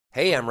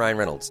Hey, I'm Ryan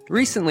Reynolds.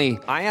 Recently,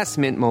 I asked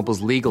Mint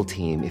Mobile's legal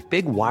team if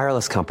big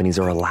wireless companies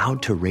are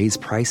allowed to raise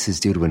prices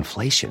due to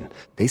inflation.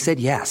 They said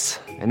yes.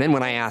 And then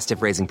when I asked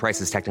if raising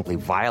prices technically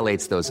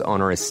violates those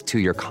onerous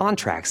two-year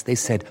contracts, they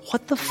said,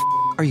 "What the f***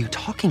 are you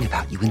talking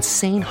about, you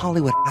insane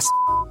Hollywood ass?"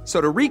 So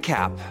to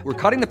recap, we're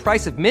cutting the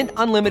price of Mint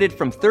Unlimited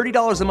from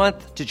 $30 a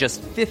month to just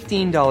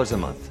 $15 a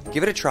month.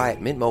 Give it a try at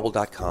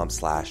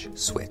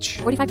mintmobile.com/switch.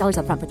 $45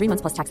 up front for 3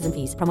 months plus taxes and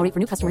fees. Promo rate for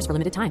new customers for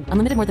limited time.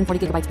 Unlimited more than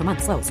 40 gigabytes per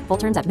month. Slows full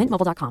terms at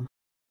mintmobile.com.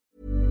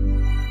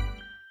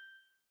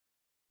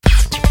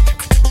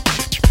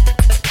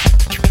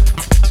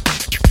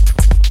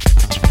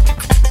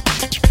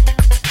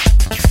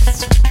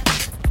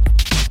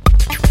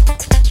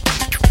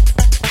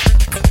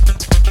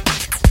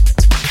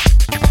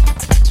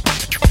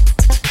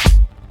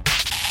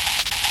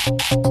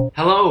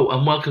 Hello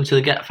and welcome to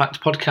the Get Facts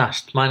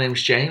podcast. My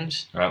name's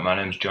James. Right, my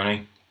name's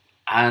Johnny.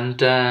 And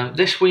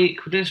this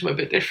week we're doing something a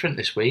bit different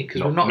this week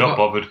because we've Not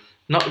bothered.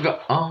 Not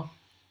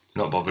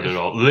bothered at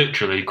all.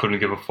 Literally couldn't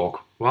give a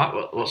fuck.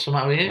 What's the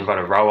matter with you? We've had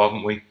a row,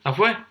 haven't we? Have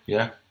we?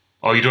 Yeah.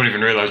 Oh, you don't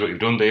even realise what you've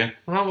done, do you?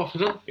 Well, what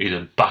have I done? He's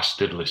a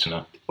bastard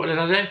listener. What did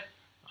I do?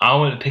 I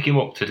went to pick him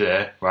up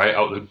today, right,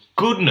 out of the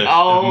goodness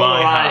of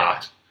my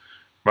heart,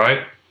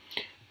 right?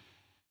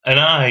 And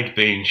I'd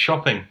been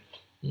shopping.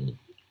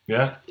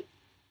 Yeah.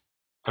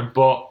 I'd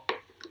bought...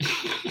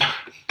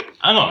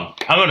 Hang on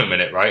a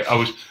minute, right? I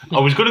was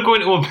going to go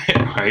into a bit,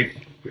 right?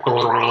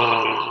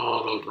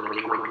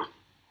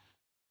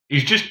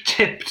 He's just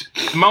tipped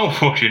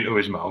mouthwash into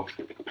his mouth.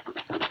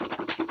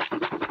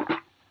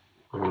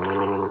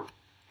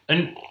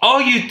 And, oh,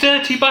 you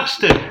dirty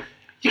bastard!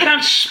 You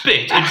can't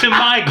spit into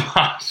my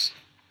glass.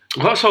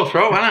 I've got a sore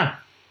throat, haven't I?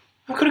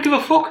 I couldn't give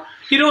a fuck.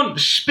 You don't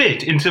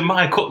spit into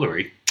my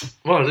cutlery.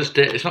 Well,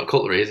 it's not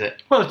cutlery, is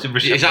it? Well, it's a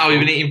receptacle. Is that how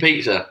you've been eating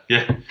pizza?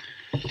 Yeah.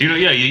 You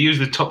use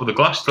the top of the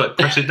glass to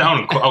press it down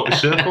and cut out a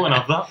circle and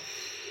have that.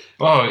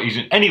 Oh,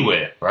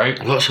 anyway, right?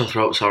 I've got a sore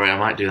throat, sorry, I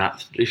might do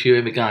that. If you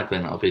hear me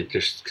gargling, that'll be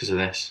just because of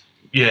this.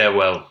 Yeah,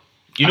 well,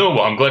 you know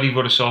what? I'm glad you've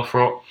got a sore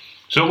throat.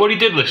 So what he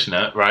did,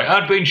 listener, right,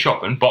 I'd been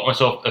shopping, bought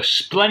myself a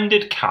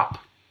splendid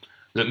cap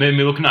that made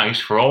me look nice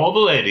for all the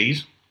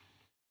ladies.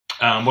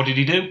 What did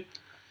he do?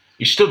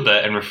 He stood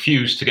there and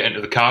refused to get into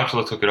the car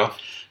till I took it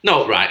off.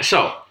 No, right,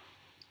 so,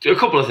 a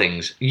couple of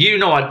things. You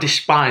know I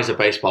despise a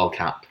baseball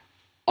cap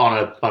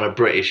on a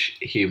British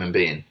human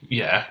being.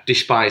 Yeah.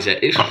 Despise it.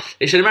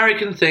 It's an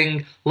American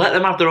thing. Let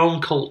them have their own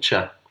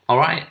culture, all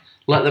right?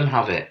 Let them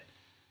have it.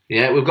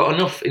 Yeah, we've got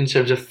enough in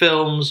terms of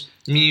films,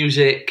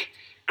 music,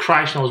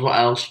 Christ knows what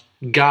else,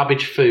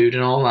 garbage food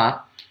and all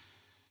that.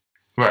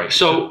 Right.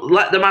 So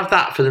let them have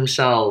that for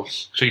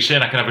themselves. So you're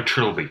saying I can have a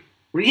trilby?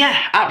 Yeah,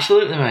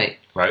 absolutely, mate.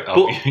 Right,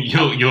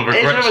 you'll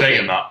regret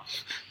saying that.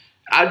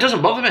 It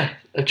doesn't bother me,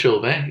 a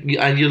trilby.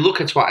 And you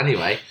look a twat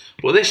anyway.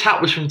 But this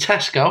hat was from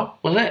Tesco,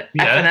 was it?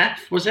 Yeah.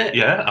 F&F, was it?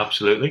 Yeah,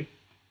 absolutely.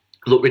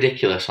 Looked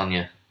ridiculous on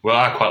you. Well,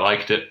 I quite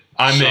liked it.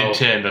 I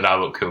maintain that I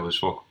look cool as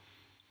fuck.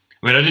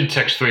 I mean, I did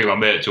text 3 of my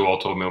mates who all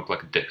told me I look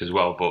like a dick as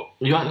well, but...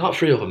 You haven't got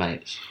 3 other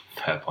mates.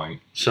 Fair point.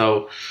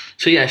 So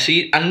yeah,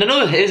 and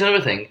here's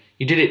another thing.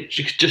 You did it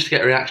just to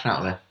get a reaction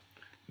out of me.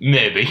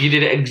 Maybe. You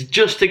did it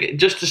just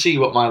to see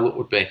what my look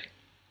would be.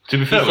 To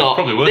be fair, it's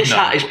probably worth this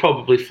hat is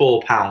probably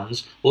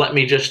 £4. Let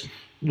me just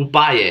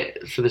buy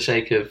it for the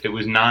sake of... It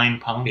was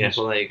 £9. Yeah,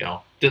 well, there you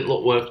go. Didn't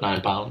look worth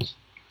 £9.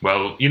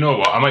 Well, you know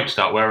what? I might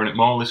start wearing it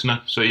more,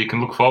 listener, so you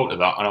can look forward to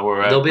that. And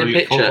there'll be a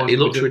picture. He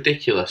looks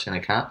ridiculous in a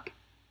cap.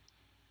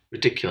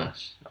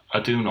 Ridiculous. I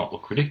do not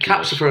look ridiculous.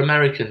 Caps are for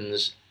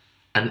Americans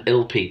and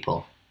ill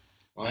people.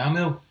 I am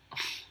ill.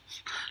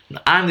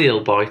 I'm the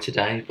ill boy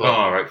today. But,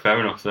 alright, fair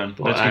enough then.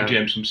 Let's give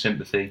James some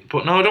sympathy.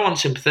 But no, I don't want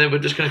sympathy. We're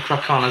just going to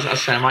crack on. As I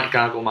say, I might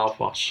gargle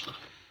mouthwash.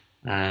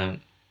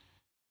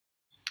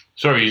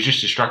 Sorry, he's just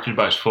distracted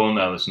by his phone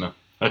there, listener.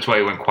 That's why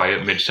he went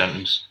quiet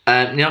mid-sentence.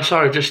 Yeah,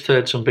 sorry, I've just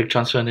heard some big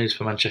transfer news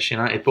for Manchester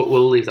United, but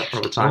we'll leave that for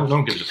another time. Oh,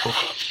 don't give us a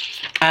fuck.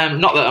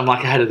 Not that I'm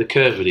like ahead of the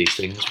curve with these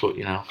things, but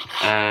you know.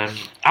 How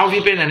have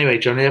you been anyway,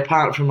 Johnny?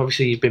 Apart from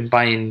obviously you've been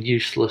buying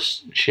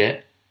useless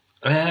shit.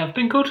 I've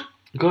been good.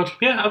 Good.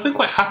 Yeah, I've been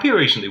quite happy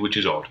recently, which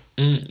is odd.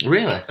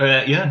 Really?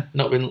 Yeah.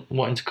 Not been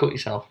wanting to cut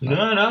yourself? No,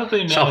 I've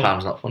been...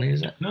 Self-harm's not funny,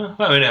 is it? No,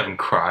 I mean, I haven't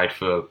cried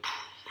for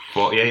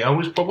 48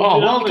 hours probably. Oh,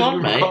 well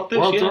done, mate.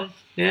 Well done.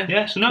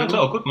 Yeah, so no, it's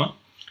all good, man.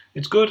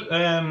 It's good.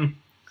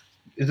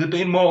 Has there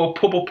been more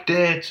pub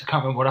updates? I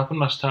can't remember what happened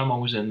last time I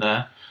was in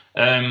there.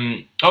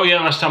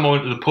 Last time I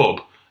went to the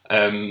pub,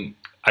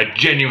 I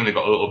genuinely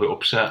got a little bit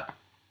upset.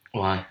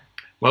 Why?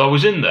 Well, I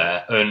was in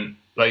there and,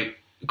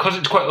 because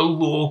it's quite a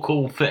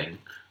local thing,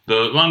 the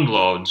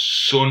landlord's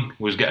son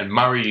was getting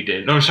married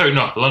in... No, sorry,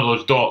 no. The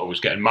landlord's daughter was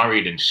getting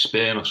married in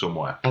Spain or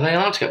somewhere. Are they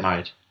allowed to get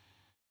married?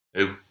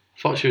 Who? I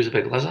thought she was a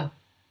big leather.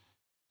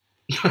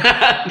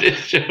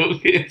 Just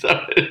joking.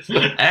 Sorry.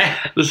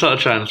 They're sort of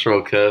trying to throw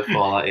a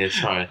curveball at you,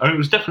 sorry. I mean, it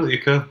was definitely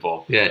a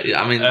curveball.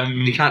 Yeah, I mean,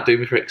 you can't do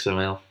me for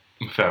Ixamil.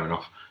 Fair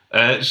enough.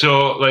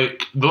 So,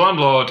 like, the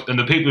landlord and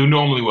the people who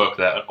normally work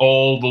there, and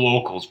all the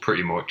locals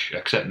pretty much,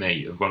 except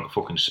me, have gone to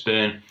fucking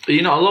Spain. Are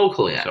you not a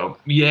local yet? So,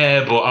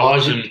 yeah, but I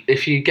wasn't...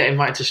 If you get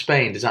invited to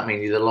Spain, does that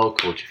mean you're the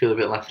local? Do you feel a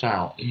bit left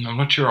out? I'm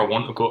not sure I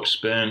want to go to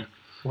Spain.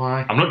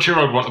 Why? I'm not sure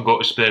I'd want to go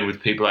to Spain with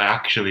people I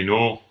actually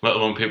know, let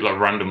alone people I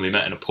randomly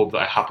met in a pub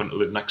that I happen to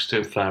live next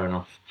to. Fair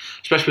enough.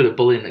 Especially with the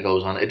bullying that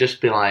goes on. It'd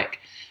just be like,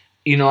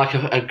 you know, like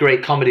a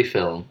great comedy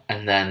film,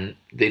 and then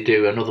they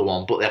do another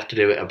one, but they have to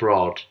do it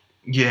abroad.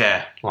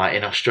 Yeah. Like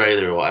in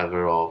Australia or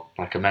whatever, or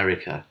like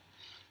America,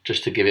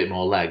 just to give it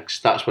more legs.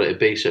 That's what it'd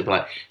be. So it'd be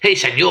like, hey,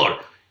 senor,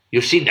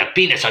 you've seen the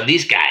penis on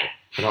this guy.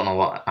 I don't know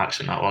what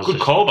accent that was.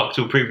 Good callback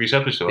to a previous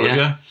episode,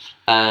 yeah.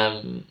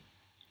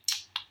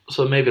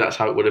 So maybe that's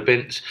how it would have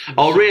been.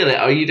 Oh, really?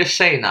 Are you just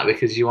saying that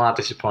because you are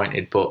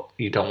disappointed, but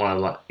you don't want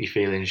to let your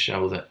feelings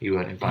show that you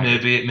weren't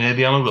invited?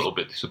 Maybe I'm a little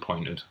bit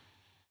disappointed.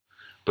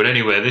 But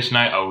anyway, this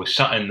night I was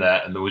sat in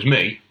there and there was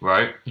me,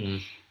 right?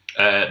 There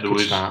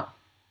was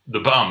the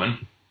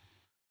barman.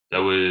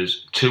 There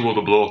was 2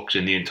 other blokes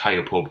in the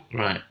entire pub.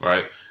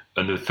 Right.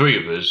 And the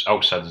 3 of us,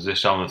 outside of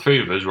this town, the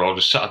 3 of us were all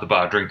just sat at the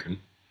bar drinking.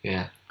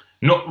 Yeah.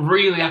 Not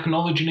really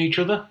acknowledging each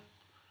other.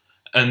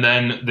 And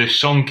then this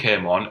song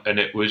came on, and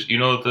it was, you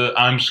know, the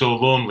I'm So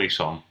Lonely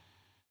song.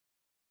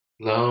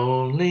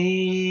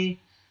 Lonely,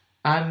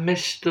 I'm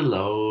Mr.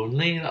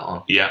 Lonely, that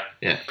one. Yeah.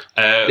 The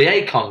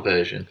Akon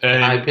version,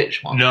 the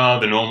high-pitched one. No,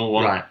 the normal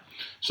one. Right.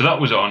 So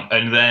that was on,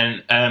 and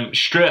then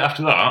straight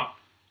after that,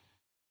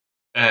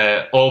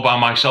 All By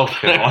Myself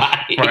came on,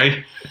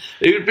 right?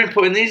 Who'd been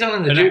putting these on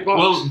in the jukebox?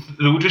 Well,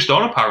 they were just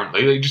on,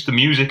 apparently, like just the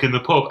music in the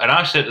pub. And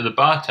I said to the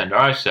bartender,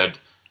 I said,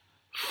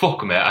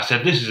 fuck, mate. I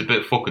said, this is a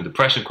bit fucking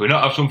depressing. Can we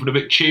not have something a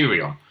bit cheery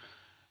on?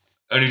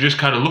 And he just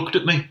kind of looked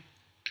at me.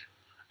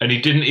 And he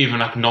didn't even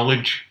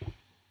acknowledge.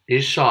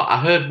 You saw, I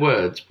heard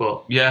words,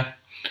 but... Yeah.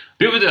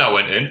 The other day I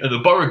went in, and the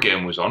Borough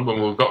game was on,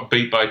 when we got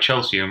beat by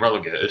Chelsea and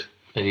relegated.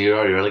 And you were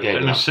already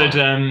relegated. And I said...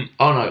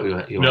 oh, no, we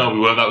weren't. No, we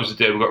weren't. That was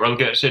the day we got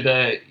relegated. I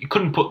said, you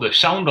couldn't put the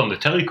sound on the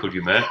telly, could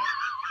you, mate?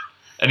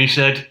 And he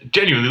said,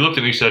 genuinely looked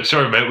at me and said,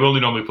 sorry, mate, we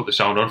only normally put the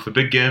sound on for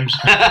big games.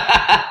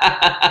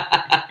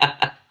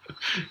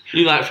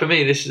 You like, for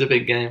me, this is a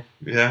big game.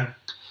 Yeah.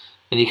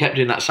 And you kept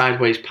doing that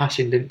sideways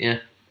passing, didn't you?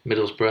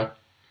 Middlesbrough.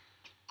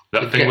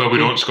 That thing where we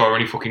don't score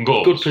any fucking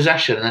goals. Good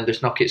possession and then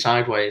just knock it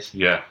sideways.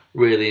 Yeah.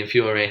 Really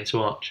infuriating to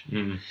watch.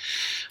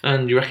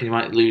 And you reckon you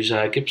might lose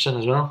Gibson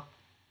as well?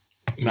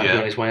 He might be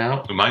on his way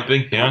out. It might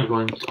be, yeah. Might be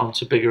going on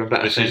to bigger and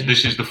better things.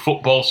 This is the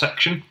football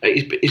section.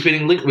 He's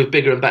been linked with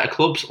bigger and better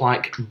clubs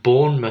like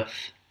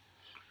Bournemouth.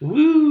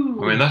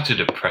 Woo! I mean, that's a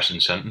depressing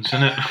sentence,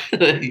 isn't it?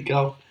 There you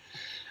go.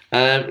 So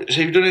have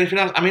you done anything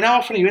else? I mean, how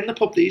often are you in the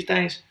pub these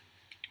days?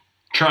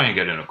 Try and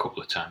get in a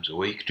couple of times a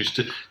week. Just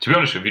to be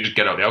honest with you, just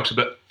get out of the house a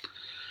bit.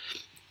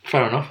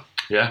 Fair enough.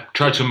 Yeah.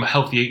 Tried some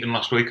healthy eating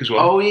last week as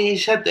well. Oh, you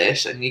said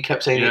this, and you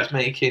kept saying it's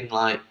making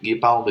like your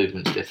bowel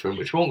movements different,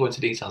 which we won't go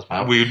into details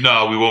about. We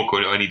won't go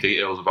into any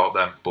details about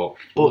them. But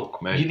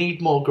fuck, mate. You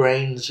need more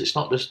grains. It's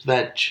not just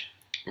veg.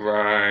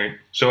 Right.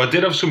 So I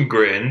did have some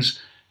grains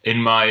in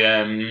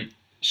my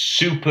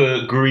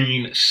super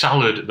green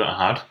salad that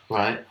I had.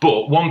 Right.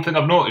 But one thing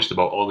I've noticed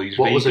about all these vegans...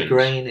 What was a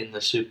grain in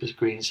the super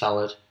green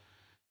salad?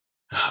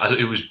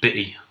 It was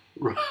bitty.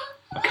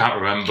 I can't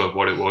remember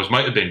what it was.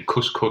 Might have been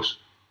couscous.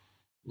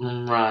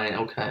 Right,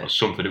 okay. Or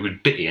something. It was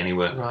bitty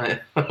anyway.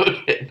 Right.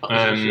 Okay,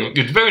 sure.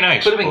 It's very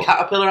nice. Could have been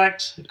caterpillar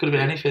eggs. It could have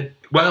been anything.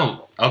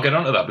 Well, I'll get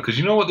onto that because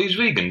you know what these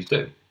vegans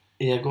do?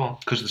 Yeah, go on.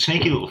 Because the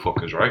sneaky little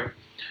fuckers, right?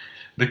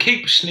 They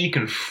keep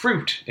sneaking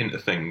fruit into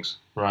things.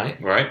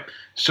 Right. Right?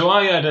 So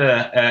I had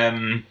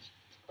a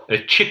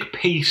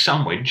chickpea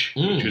sandwich,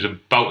 which was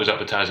about as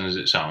appetising as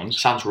it sounds.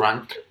 Sounds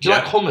rank. Do you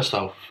like hummus,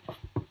 though?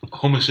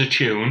 Hummus a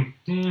tune.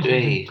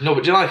 No,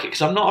 but do you like it?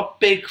 Because I'm not a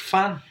big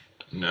fan.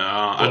 No,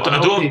 I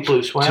don't. People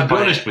who swear to be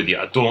honest with you,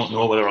 I don't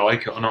know whether I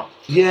like it or not.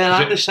 Yeah,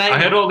 I'm the same. I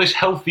had all this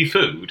healthy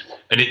food,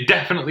 and it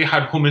definitely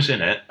had hummus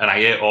in it, and I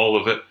ate all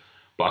of it,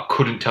 but I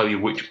couldn't tell you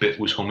which bit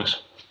was hummus.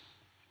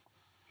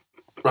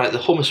 Right, the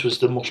hummus was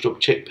the mushed up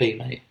chickpea,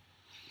 mate.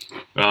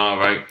 Oh,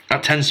 right.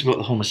 That tends to be what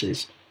the hummus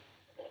is.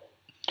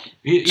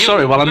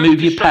 Sorry, while I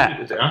move your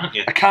pet. Aren't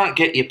you? I can't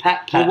get your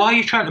pet. Well, why are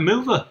you trying to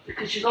move her?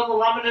 Because she's on the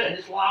laminate and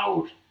it's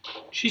loud.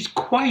 She's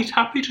quite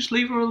happy, just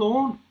leave her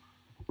alone.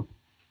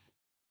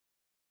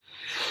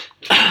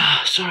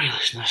 Sorry,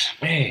 listeners.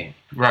 Hey.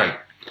 Right.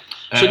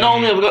 So not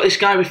only have I got this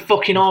guy with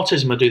fucking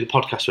autism I do the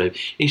podcast with,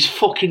 he's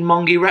fucking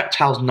mongy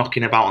reptiles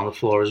knocking about on the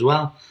floor as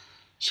well.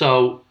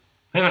 So...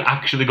 I haven't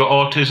actually got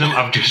autism,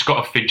 I've just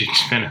got a fidget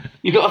spinner.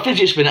 You've got a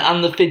fidget spinner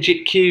and the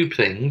fidget cube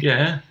thing?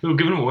 Yeah, we were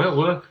giving them away at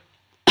work.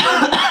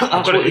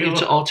 That's what you do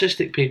to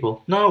autistic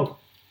people. No.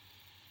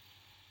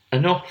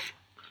 Enough.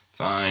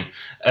 Fine.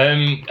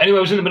 Anyway,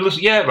 I was in the middle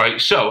of... Yeah, right,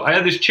 so I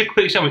had this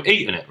chickpea sandwich,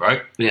 eating it,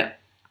 right? Yeah.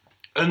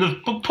 And they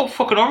put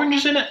fucking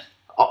oranges in it.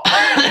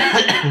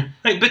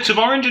 Like bits of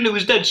orange, and it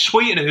was dead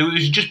sweet, and it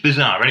was just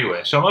bizarre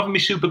anyway. So I'm having my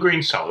super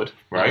green salad,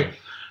 right?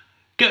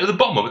 Get to the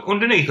bottom of it,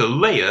 underneath a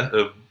layer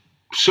of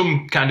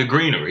some kind of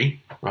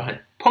greenery. Right.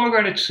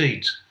 Pomegranate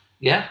seeds.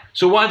 Yeah.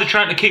 So why are they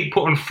trying to keep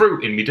putting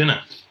fruit in my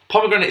dinner?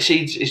 Pomegranate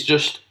seeds is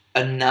just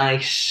a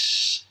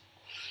nice.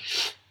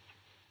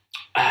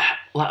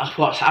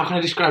 How can I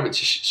describe it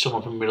to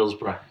someone from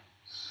Middlesbrough?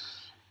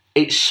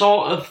 It's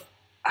sort of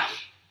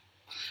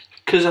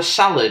because a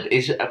salad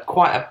is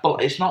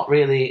it's not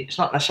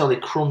necessarily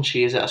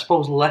crunchy, is it? I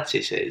suppose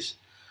lettuce is.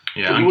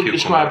 Yeah, but you wouldn't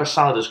describe a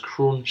salad as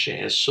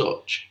crunchy as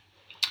such.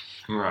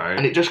 Right.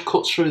 And it just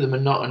cuts through the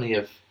monotony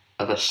of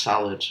a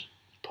salad.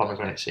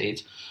 Pomegranate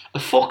seeds. A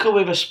fucker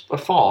with a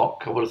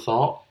fork, I would have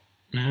thought.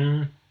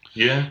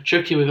 Yeah.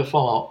 Chuck you with a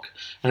fork,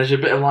 and there's a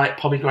bit of like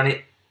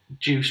pomegranate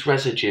juice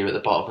residue at the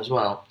bottom as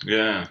well.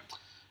 Yeah.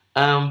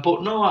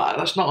 But no,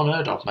 that's not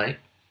unheard of, mate.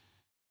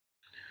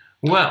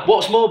 Well,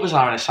 What's more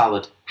bizarre in a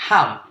salad,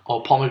 ham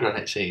or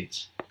pomegranate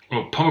seeds?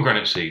 well,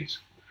 pomegranate seeds.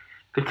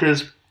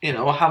 Because,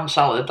 a ham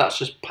salad, that's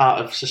just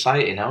part of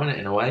society now, isn't it,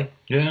 in a way?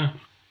 Yeah.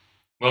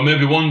 Well,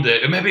 maybe one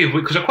day,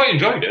 because I quite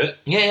enjoyed it.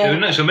 Yeah.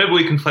 Isn't it? So maybe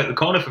we can fight the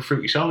corner for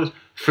fruity salads,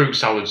 fruit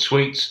salad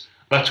sweets.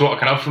 That's what I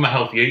can have for my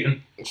healthy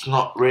eating. It's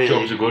not really.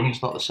 Jobs are good.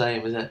 It's not the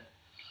same, is it?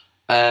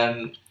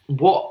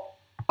 What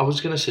I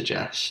was going to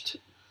suggest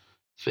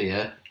for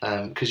you,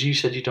 because you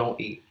said you don't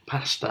eat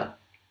pasta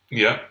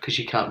Yeah. because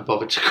you can't be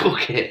bothered to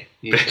cook it.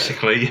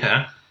 Basically,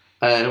 yeah.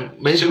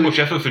 Maybe Too much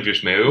effort for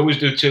just me. I always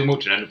do too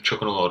much and end up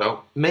chucking a load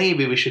out.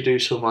 Maybe we should do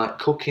some like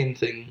cooking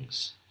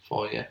things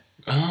for you.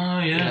 Oh,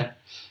 yeah.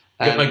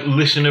 Yeah. Get like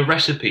listener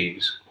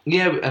recipes.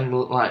 Yeah, and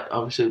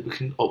obviously we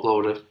can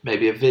upload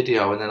maybe a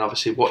video, and then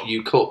obviously what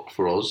you cook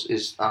for us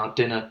is our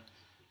dinner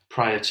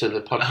prior to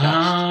the podcast.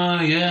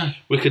 Ah, yeah.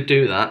 We could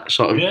do that,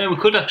 sort of. Yeah, we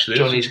could actually.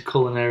 Johnny's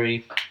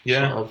culinary,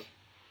 Yeah. sort of,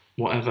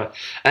 whatever.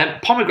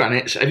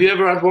 Pomegranates. Have you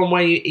ever had one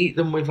where you eat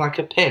them with like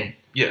a pin?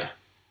 Yeah.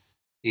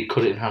 You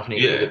cut it in half and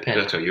eat it Yeah, with a pin.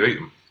 that's how you eat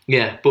them.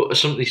 Yeah, but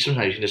sometimes you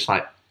can just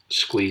like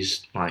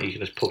squeeze, like you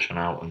can just push them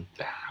out and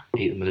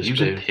eat them with a Use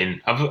spoon. a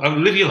pin. I've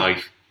live your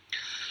life.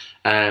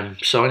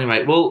 So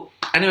anyway,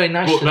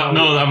 nice But to know.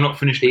 no, I've not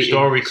finished the eating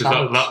story because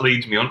salads. that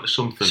leads me on to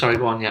something. Sorry,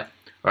 go on, yeah.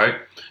 Right?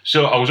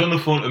 So I was on the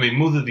phone to my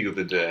mother the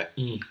other day,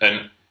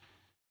 and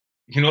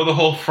you know the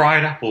whole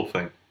fried apple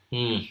thing?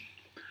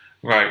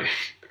 Right.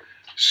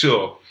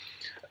 So,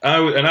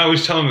 I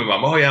was telling my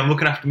mum, oh yeah, I'm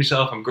looking after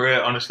myself, I'm great,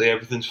 honestly,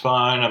 everything's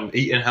fine, I'm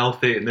eating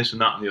healthy, and this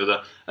and that and the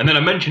other. And then I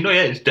mentioned, oh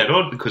yeah, it's dead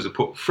odd because they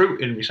put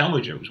fruit in my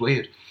sandwich, and it was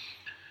weird.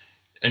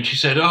 And she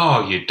said,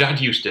 oh, your dad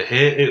used to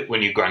hate it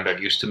when your granddad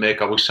used to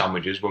make our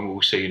sandwiches when we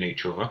were seeing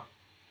each other.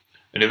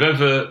 And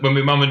when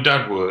my mum and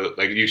dad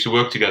used to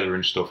work together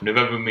and stuff, and if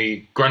ever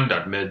my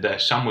granddad made their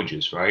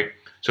sandwiches, right?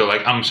 So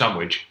like ham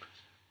sandwich,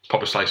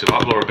 pop a slice of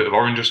apple or a bit of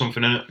orange or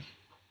something in it.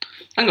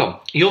 Hang on,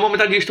 your mum and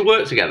dad used to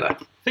work together?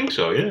 I think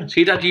so, yeah. So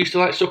your dad used to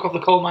like suck off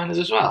the coal miners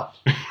as well?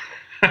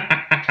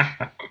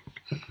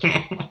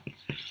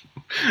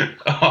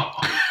 Oh.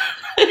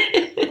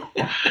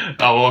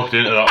 I walked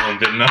into that one,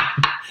 didn't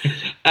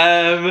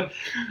I?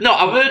 No,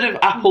 I've heard of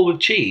apple with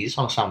cheese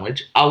on a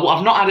sandwich.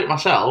 I've not had it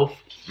myself,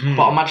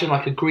 but imagine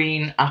like a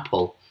green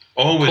apple.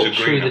 Always cut a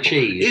green through apple. the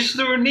cheese. Is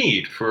there a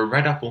need for a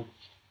red apple?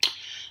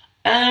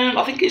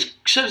 I think it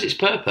serves its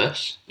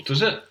purpose.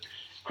 Does it?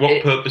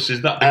 What purpose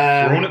is that?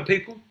 Being thrown at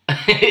people?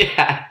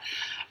 Yeah.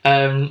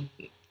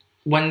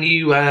 When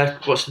you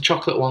what's the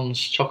chocolate ones?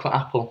 Chocolate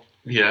apple.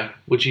 Yeah.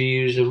 Would you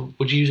use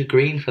a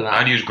green for that?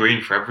 I'd use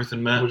green for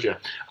everything, mate. Would you?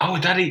 Oh,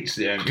 Dad eats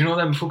them. You know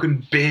them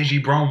fucking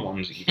beigey brown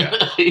ones that you get?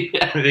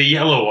 Yeah. The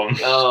yellow ones.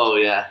 Oh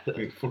yeah.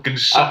 Fucking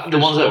soft. The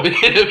ones that have been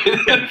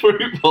in the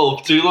fruit bowl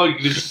for too long, you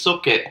can just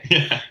suck it.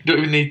 Yeah. You don't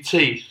even need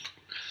teeth.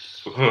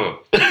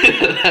 Oh.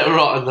 They're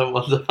rotten, them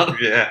ones.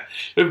 Yeah.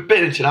 A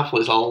bit into an apple,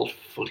 it's all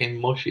fucking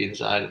mushy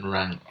inside and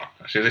rank.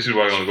 See, this is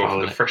why I want to go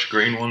for the fresh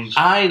green ones.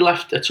 I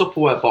left a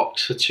Tupperware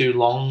box for too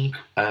long,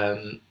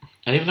 and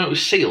even though it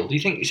was sealed, do you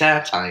think it's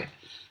airtight? It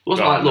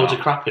wasn't like loads of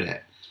crap in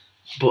it,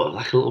 but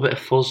like a little bit of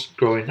fuzz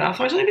growing. I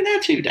thought it's only been there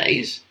 2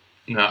 days.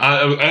 No,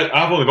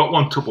 I've only got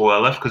one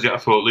Tupperware left because you have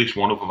to throw at least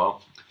one of them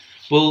out.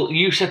 Well,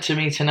 you said to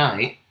me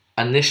tonight,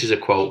 and this is a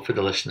quote for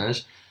the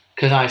listeners,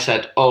 because I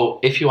said, oh,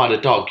 if you had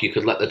a dog, you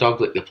could let the dog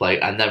lick the plate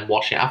and then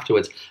wash it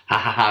afterwards. Ha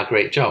ha ha,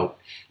 great joke.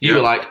 You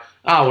were like,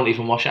 oh, I won't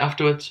even wash it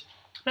afterwards.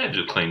 Yeah,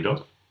 just a clean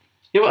dog.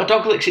 Yeah, but a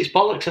dog licks its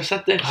bollocks, I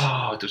said this.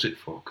 Oh, does it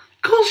fuck?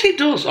 Of course it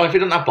does. Or if it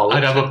doesn't have bollocks.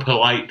 I'd have a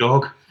polite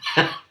dog.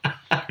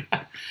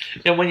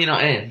 Yeah, when you're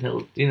not in,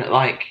 it'll,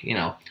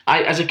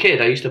 I as a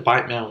kid, I used to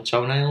bite my own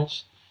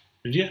toenails.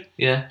 Did you?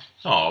 Yeah.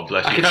 Oh,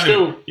 bless I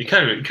you.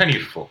 could Can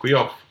you fuck? We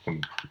are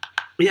fucking...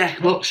 Yeah,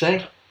 look,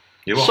 see?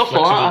 You're more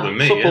supple, flexible than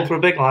me, supple yeah? for a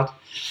big lad.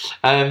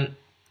 I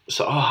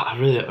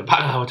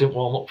didn't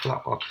warm up for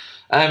that one.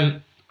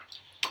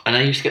 And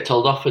I used to get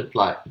told off for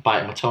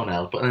biting my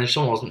toenails, but then if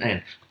someone wasn't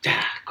in,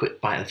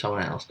 quick bite the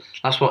toenails.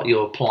 That's what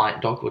your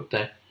polite dog would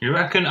do. You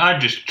reckon? I'd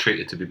just treat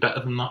it to be better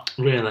than that.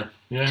 Really?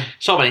 Yeah.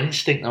 Sort of an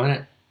instinct, though, isn't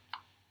it?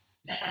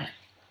 Yeah.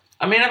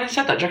 I mean, having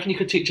said that, do you reckon you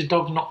could teach a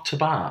dog not to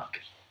bark?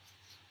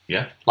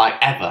 Yeah. Like,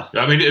 ever?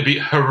 I mean, it'd be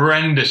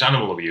horrendous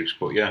animal abuse,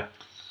 but yeah.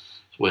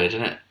 It's weird,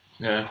 isn't it?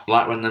 Yeah.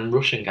 Like when them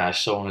Russian guys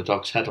sewing a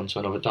dog's head onto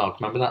another dog.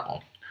 Remember that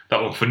one?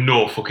 That one for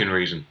no fucking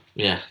reason.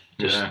 Yeah,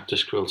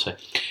 just cruelty.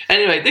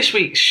 Anyway, this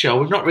week's show,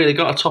 we've not really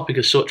got a topic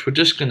as such. We're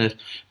just going to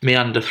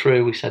meander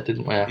through, we said,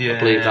 didn't we? Yeah. I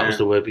believe that was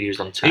the word we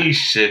used on tech.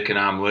 He's sick and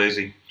I'm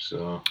lazy,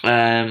 so...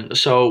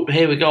 So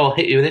here we go. I'll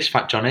hit you with this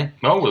fact, Johnny.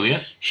 Oh, will you?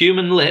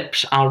 Human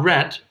lips are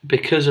red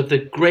because of the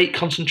great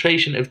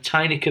concentration of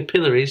tiny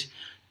capillaries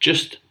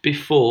just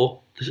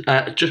below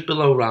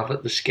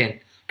the skin.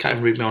 Can't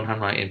even read my own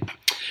handwriting.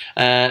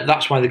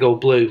 That's why they go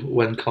blue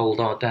when cold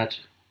or dead.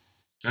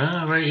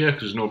 Ah, right, yeah,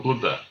 because there's no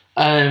blood there.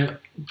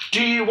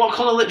 What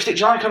colour lipstick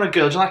do you like on a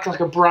girl? Do you like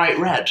a bright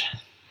red?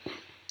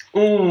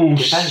 Ooh,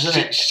 Depends, doesn't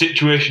it?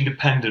 situation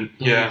dependent.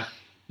 Yeah.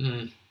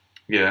 Mm.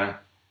 Yeah.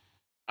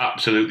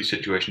 Absolutely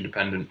situation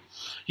dependent.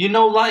 You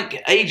know,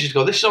 like ages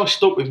ago, this has always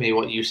stuck with me,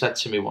 what you said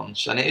to me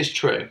once, and it is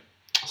true.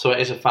 So it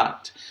is a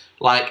fact.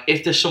 Like,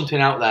 if there's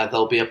something out there,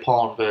 there'll be a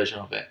porn version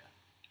of it.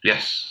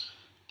 Yes.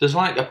 There's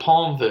like a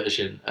porn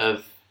version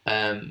of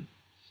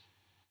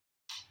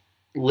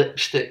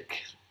lipstick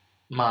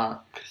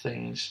mark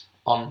things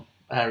on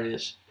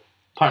areas.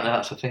 Apparently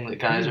that's a thing that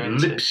guys are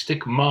into.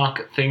 Lipstick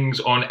mark things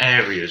on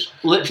areas.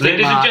 Lipstick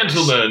Ladies marks. and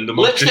gentlemen, the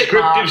most Lipstick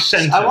descriptive marks.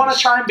 sentence. I want to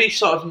try and be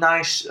sort of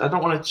nice. I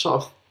don't want to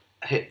sort of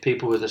hit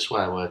people with a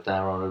swear word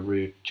there or a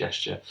rude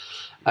gesture.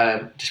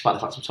 Despite the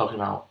fact I'm talking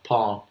about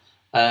porn.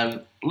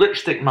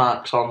 Lipstick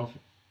marks on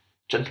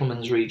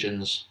gentlemen's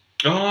regions.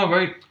 Oh,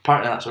 right.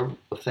 Apparently that's a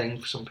thing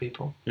for some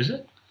people. Is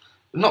it?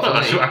 Not Well, for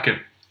that's me. what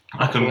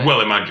I can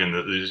well imagine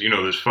that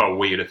there's far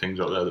weirder things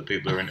out there that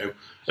people are into.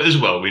 As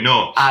well, we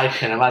know. I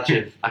can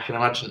imagine.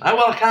 Oh,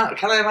 well,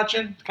 Can I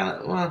imagine?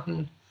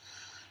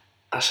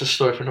 That's a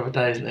story for another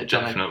day, isn't it,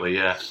 Johnny? Definitely,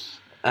 yeah.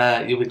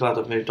 You'll be glad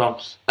I've moved on.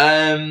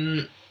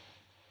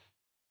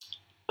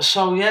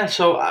 So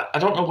I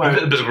don't know where...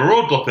 A bit of a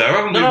roadblock there,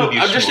 haven't we? No, with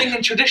you I'm just smut?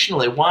 thinking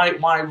traditionally,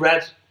 why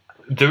red?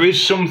 There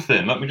is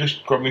something. Let me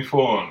just grab my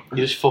phone.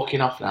 You're just fucking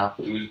off now.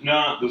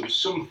 There was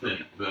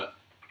something that...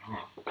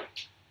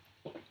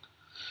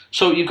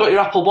 So you've got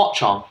your Apple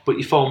Watch on, but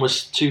your phone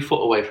was 2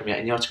 foot away from you,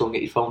 and you had to go and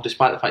get your phone,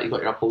 despite the fact you've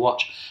got your Apple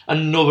Watch.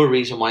 Another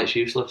reason why it's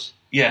useless.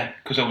 Yeah,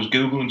 because I was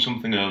Googling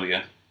something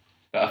earlier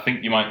that I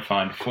think you might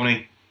find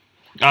funny.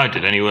 I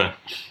did anyway.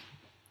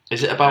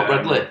 Is it about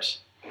red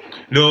lips?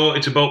 No,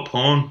 it's about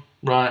porn.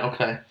 Right,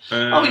 okay.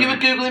 Oh, you were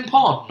Googling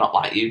porn? Not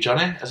like you,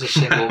 Johnny, as a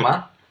single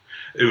man.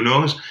 Who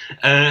knows?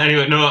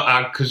 Anyway,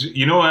 no, because the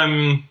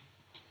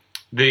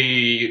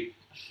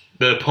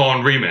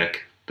porn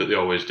remake that they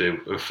always do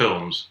of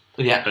films.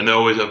 Yeah. And they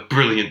always have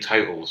brilliant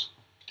titles.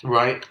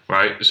 Right.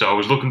 Right. So I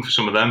was looking for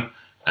some of them.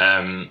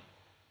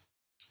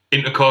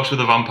 Intercourse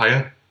with a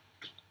Vampire.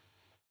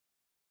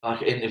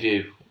 Like an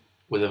interview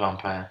with a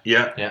vampire.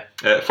 Yeah. Yeah.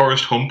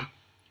 Forrest Hump.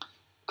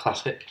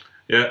 Classic.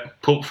 Yeah.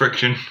 Pulp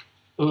Friction.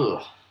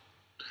 Ugh.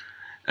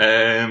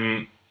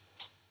 Bar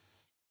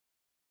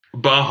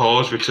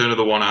Whores, Return of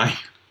the One Eye.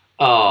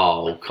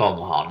 Oh, come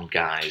on,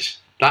 guys.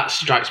 That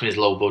strikes me as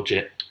low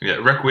budget. Yeah.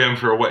 Requiem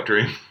for a Wet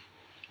Dream.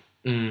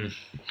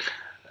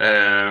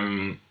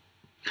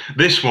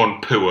 This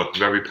one, poor,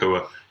 very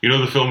poor. You know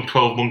the film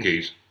 12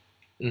 Monkeys?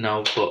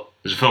 No, but...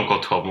 There's a film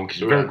called 12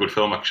 Monkeys, a very good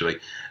film actually.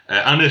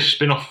 And a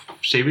spin-off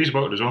series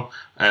about it as well.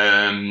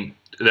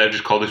 They've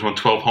just called this one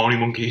 12 Horny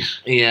Monkeys.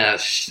 Yeah,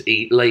 it's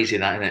lazy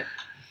that, isn't it?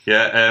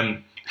 Yeah,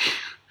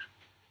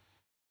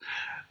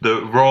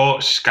 the Raw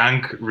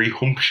Skank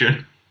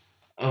Rehumption.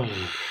 Oh,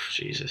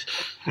 Jesus.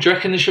 Do you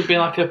reckon there should be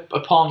like a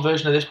porn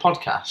version of this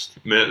podcast?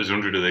 Mate, there's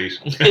 100 of these.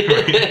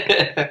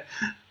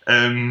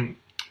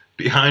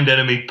 Behind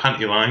Enemy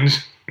Panty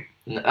Lines.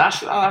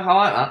 I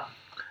like that.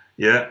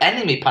 Yeah.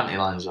 Enemy panty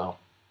lines, though.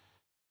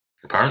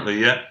 Apparently,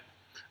 yeah.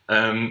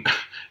 You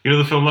know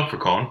the film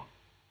Leprechaun?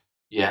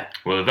 Yeah.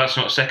 Well, if that's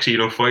not sexy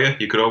enough for you,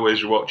 you could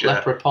always watch it.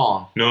 Lepre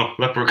porn. No,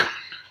 Leprechaun.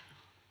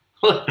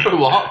 Lepre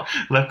what?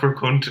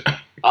 Leprechaun.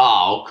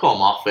 Oh,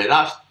 come off it.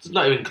 That's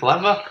not even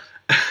clever.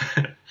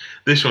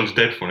 This one's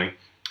dead funny.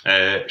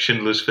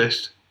 Schindler's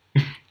Fist.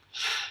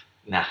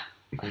 Nah,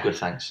 I'm good,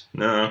 thanks.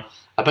 No.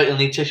 I bet you'll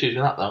need tissues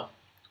with that, though.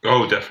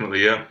 Oh,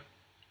 definitely, yeah.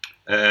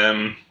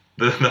 The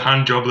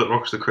hand job that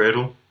rocks the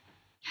cradle.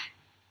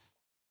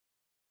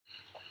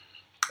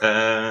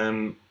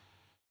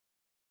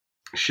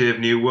 Shave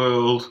New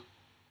World.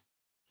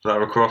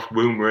 Lara Croft,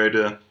 Womb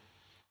Raider.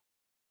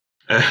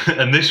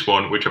 And this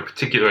one, which I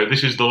particularly...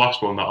 This is the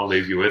last one that I'll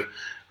leave you with,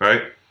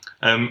 right?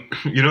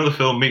 You know the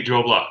film Meet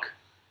Joe Black?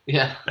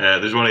 Yeah.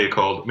 There's one here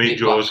called Meet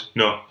Joe's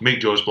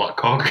Black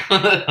Cock.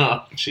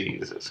 Oh,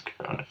 Jesus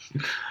Christ.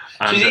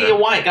 And, So is he a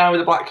white guy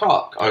with a black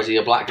cock? Or is he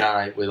a black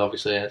guy with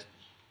obviously a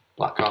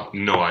black cock?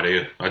 No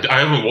idea. I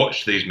haven't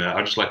watched these, mate.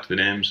 I just liked the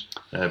names.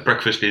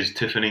 Breakfast is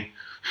Tiffany.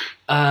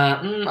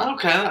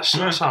 Okay,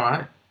 that's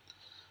alright.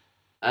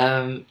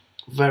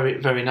 Very,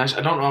 very nice. I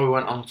don't know how we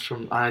went on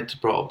from... I had to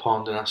brought up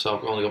porn, didn't I? So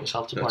I've only got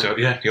myself to blame.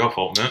 Yeah, your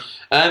fault, mate.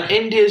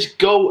 India's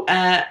Go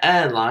Air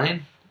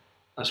airline,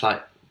 that's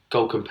like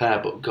Go Compare,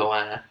 but Go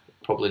Air,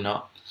 probably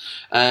not,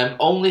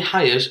 only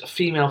hires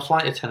female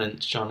flight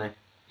attendants, Johnny.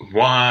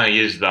 Why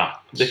is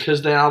that?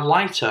 Because they are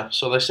lighter,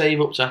 so they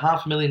save up to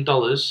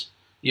 $500,000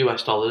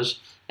 US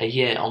a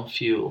year on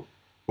fuel.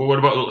 Well, what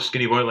about a little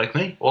skinny boy like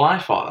me? Well, I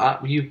thought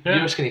that. You're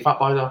a skinny fat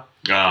boy, though.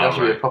 You have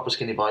to be a proper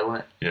skinny boy,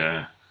 wouldn't it?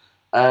 Yeah.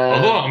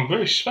 Although I'm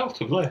very svelte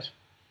of late.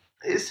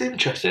 It's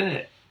interesting, isn't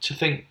it, to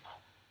think...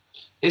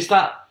 Is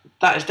that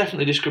is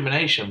definitely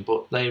discrimination,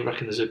 but they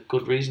reckon there's a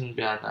good reason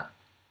behind that.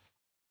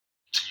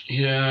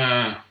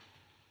 Yeah.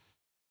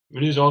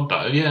 It is odd,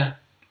 that, yeah.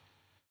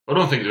 I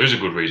don't think there is a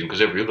good reason,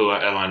 because every other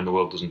airline in the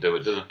world doesn't do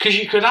it, do they? Because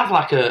you could have,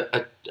 like,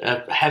 a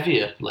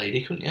heavier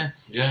lady, couldn't you?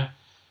 Yeah.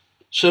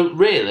 So,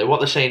 really, what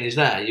they're saying is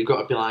you've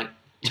got to be, like,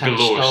 10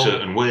 below stone. a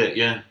certain weight,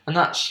 yeah. And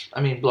that's, I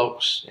mean,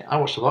 blokes... I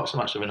watched the boxing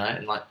match the other night,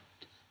 and, like,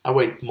 I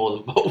weighed more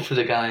than both of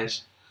the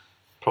guys.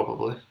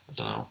 Probably. I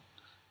don't know.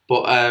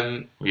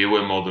 But, you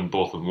weigh more than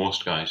both of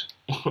most guys.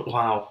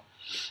 Wow.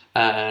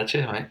 Cheers,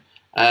 mate.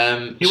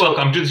 You're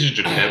welcome. This is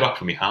just payback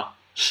for me hat.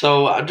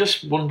 So, I'm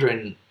just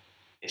wondering...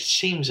 It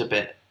seems a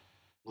bit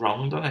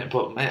wrong, doesn't it?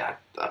 But mate,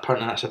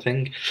 apparently that's a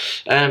thing.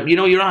 You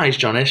know your eyes,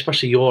 Johnny,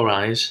 especially your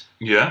eyes.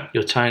 Yeah.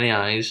 Your tiny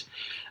eyes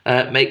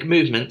make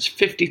movements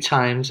 50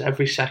 times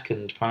every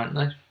second.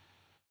 Apparently.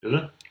 Do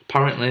they?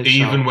 Apparently.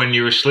 Even when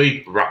you're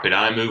asleep, rapid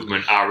eye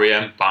movement,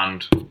 REM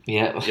band.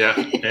 Yeah.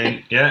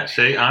 Yeah.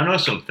 See, I know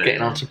something.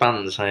 Getting onto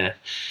bands here.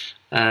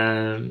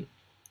 An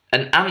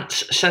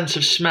ant's sense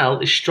of smell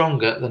is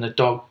stronger than a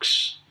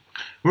dog's.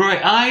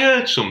 Right, I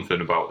heard something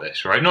about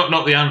this, right?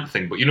 Not the ant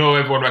thing, but you know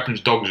everyone reckons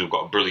dogs have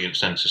got a brilliant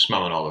sense of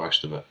smell and all the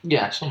rest of it.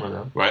 Yeah, some of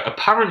them. Right,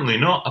 apparently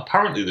not.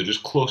 Apparently they're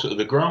just closer to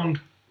the ground,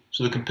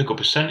 so they can pick up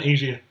a scent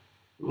easier.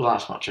 Well,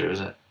 that's not true, is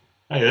it?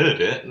 I heard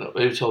it.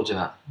 Who told you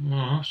that?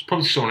 Oh, it's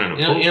probably someone in a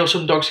You pub. know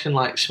some dogs can,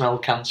 like, smell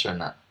cancer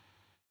and that.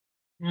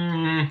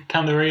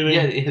 Can they really?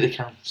 Yeah, they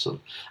can. So,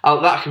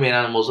 that can be in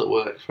animals at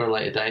work for a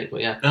later date,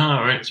 but yeah. Oh,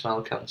 right. They can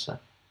smell cancer.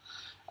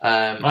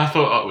 I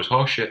thought that was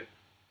horseshit.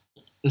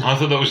 I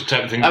thought that was the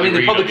type of thing. I mean,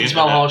 they probably can can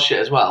smell horse shit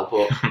as well,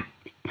 but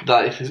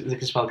they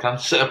can smell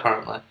cancer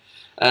apparently.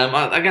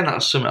 Again,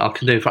 that's something I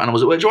can do for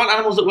animals at work. Do you want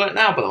animals at work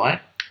now, by the way?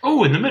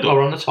 Oh, in the middle.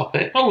 Or on the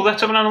topic? Oh, let's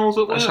have an animals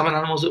at work. Let's have an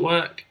animals at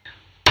work.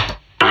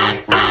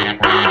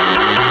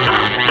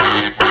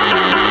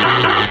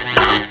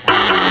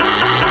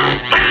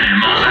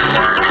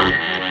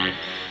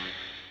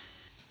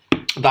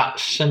 That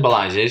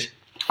symbolises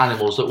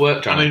animals that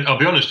work, Johnny. I mean, I'll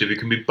be honest, if you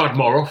can be bad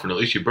more often, at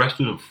least your breath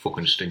doesn't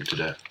fucking stink to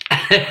death.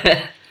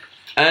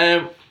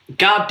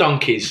 Guard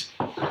donkeys.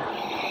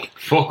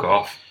 Fuck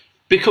off.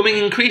 Becoming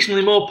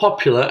increasingly more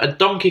popular, a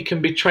donkey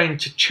can be trained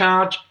to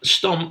charge,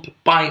 stomp,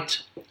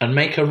 bite, and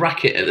make a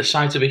racket at the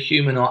sight of a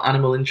human or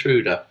animal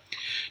intruder.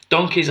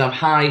 Donkeys have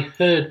high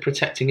herd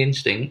protecting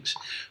instincts,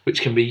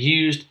 which can be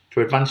used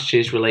for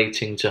advantages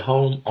relating to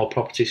home or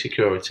property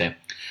security.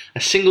 A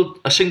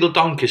single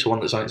donkey is the one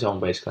that's on its own,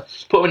 basically.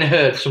 Put them in a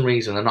herd for some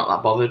reason, they're not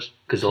that bothered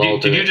because they'll all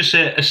do Did you it. just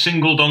say a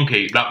single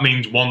donkey? That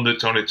means one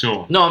that's on its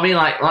own. No, I mean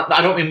like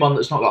I don't mean one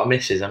that's not got a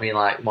missus. I mean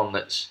like one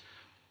that's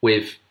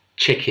with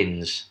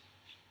chickens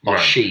or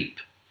Right. sheep,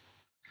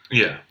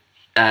 Yeah.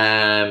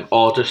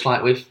 or just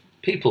like with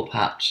people,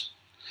 perhaps.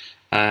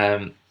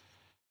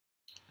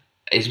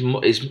 Is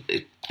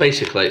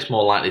basically it's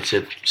more likely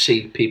to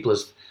see people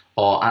as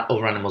or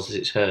other animals as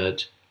its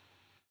herd,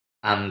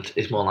 and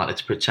is more likely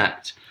to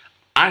protect.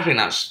 I think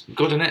that's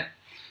good, isn't it?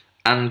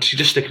 And you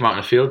just stick them out in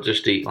the field,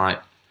 just eat like,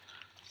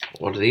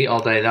 what do they eat all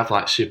day? They have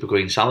like super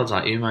green salads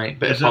like you, mate.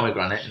 Bit of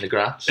pomegranate in the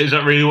grass. Is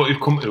that really what you've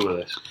come to with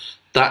this?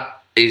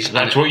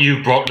 That's what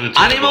you've brought to the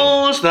table.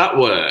 Animals that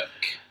work.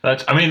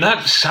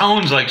 That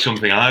sounds like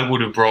something I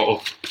would have brought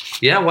up.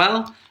 Yeah,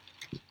 well,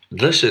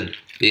 listen,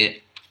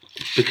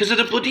 because of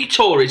the bloody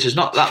Tories, there's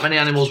not that many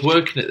animals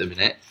working at the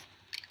minute.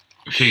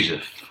 She's a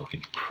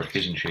fucking prick,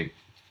 isn't she?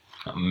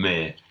 That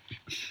mate.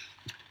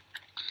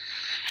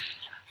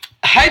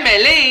 Hey,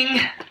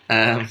 Mei-Ling!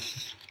 I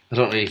don't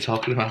know what you're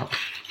talking about.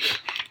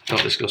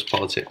 Don't discuss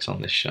politics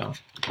on this show.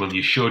 Well,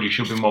 you should. You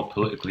should be more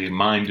politically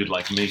minded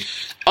like me.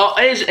 Oh,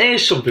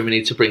 here's something we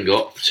need to bring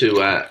up to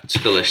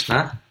the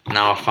listener.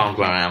 Now I've found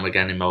where I am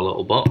again in my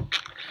little book.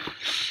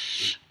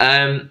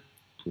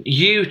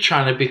 You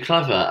trying to be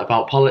clever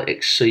about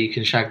politics so you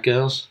can shag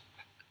girls?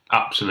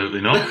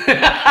 Absolutely not.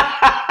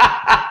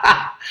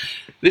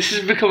 This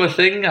has become a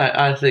thing,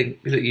 I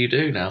think, that you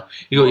do now.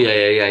 You go,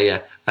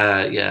 yeah,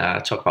 I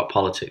talk about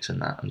politics and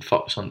that, and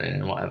fox hunting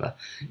and whatever.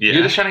 Yeah.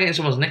 You're just trying to get in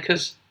someone's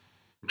knickers.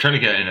 I'm trying to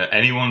get in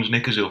anyone's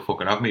knickers who'll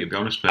fucking have me, to be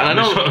honest, but I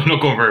know- I'm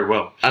not going very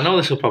well. I know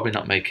this will probably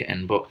not make it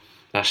in, but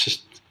that's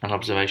just an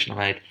observation I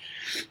made.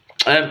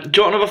 Do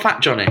you want another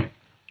fact, Johnny?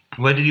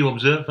 Where did you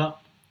observe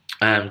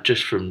that?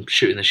 Just from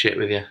shooting the shit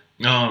with you.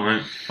 Oh,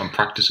 right. I'm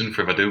practising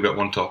for if I do get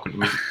one talking to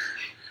me.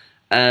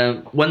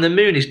 When the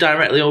moon is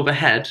directly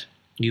overhead,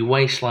 you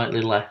weigh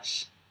slightly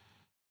less.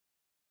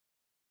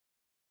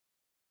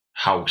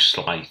 How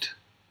slight.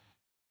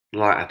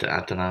 Like,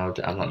 I don't know.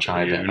 I've not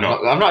tried You've it.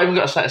 not- I've not even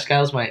got a set of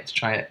scales, mate, to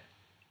try it.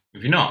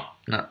 Have you not?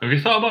 No. Have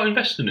you thought about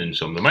investing in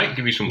some? They might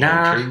give you some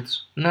Nah. fun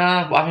truths. No,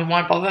 I mean,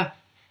 why bother?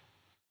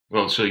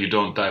 Well, so you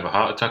don't die of a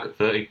heart attack at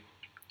 30.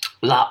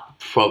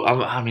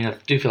 I mean, I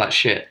do feel like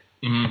shit,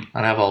 Mm.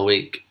 and I have all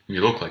week.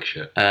 You look like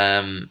shit.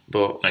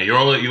 But Like, you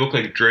look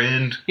like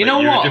drained. you like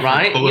know you're a what, different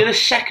right? colour. You're the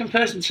second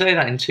person to say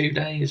that in 2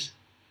 days.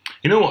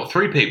 You know what?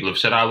 3 people have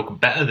said I look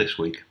better this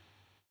week.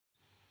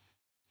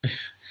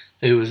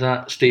 Who was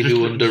that? Stevie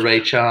Just- Wonder,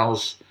 Ray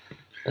Charles,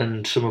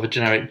 and some other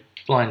generic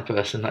blind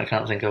person that I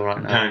can't think of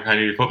right now. I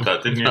knew you put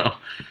that, didn't you? No.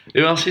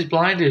 Who else is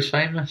blind? Who's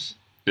famous?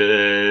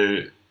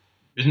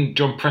 Isn't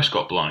John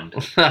Prescott blind?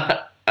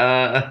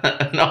 No,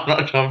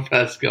 not John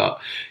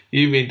Prescott.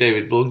 You mean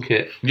David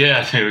Blunkett?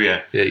 Yeah, I do.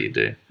 Yeah, Yeah, you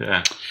do.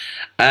 yeah.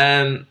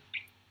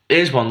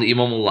 Here's one that your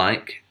mum will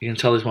like. You can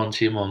tell this one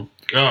to your mum.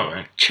 All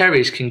right.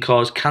 Cherries can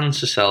cause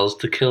cancer cells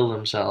to kill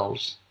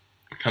themselves.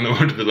 And they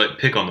wanted to like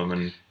pick on them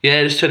and.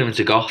 Yeah, just turn them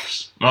into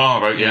goths. Oh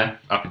right, Yeah. yeah.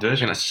 Happy I days.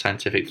 think that's a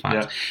scientific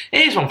fact. Yeah.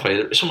 Here's one for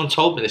you. Someone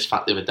told me this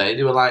fact the other day.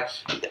 They were like,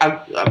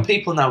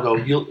 people now go,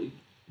 you'll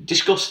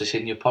discuss this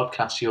in your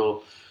podcast,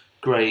 your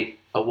great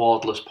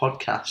awardless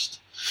podcast,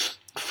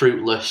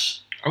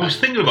 fruitless. I was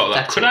thinking about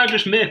that. pathetic. Could I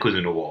just make us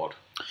an award?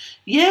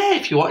 Yeah,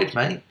 if you wanted,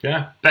 mate.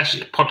 Yeah. Best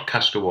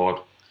podcast award.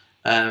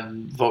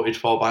 Voted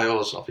for by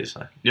us,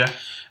 obviously. Yeah.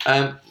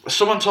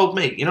 Someone told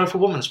me, if a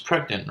woman's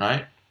pregnant,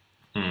 right,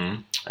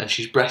 Mm. and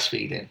she's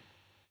breastfeeding,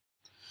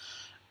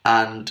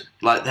 and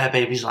like their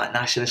baby's like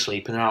nice and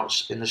asleep, and they're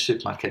out in the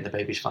supermarket, and the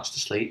baby's fast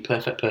asleep,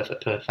 perfect,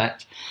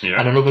 Yeah.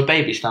 and another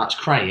baby starts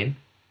crying,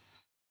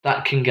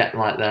 that can get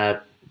like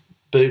their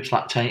boobs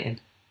lactating.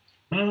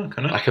 Oh,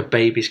 can it? Like a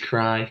baby's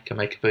cry can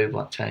make a boob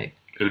lactate.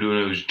 Who do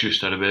it was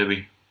just had a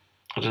baby?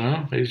 I don't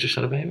know. Who's just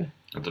had a baby?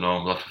 I don't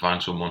know. We'll have to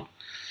find someone.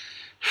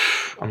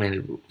 I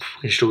mean,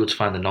 we struggle to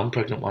find the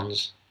non-pregnant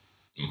ones.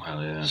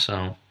 Well, yeah.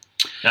 So,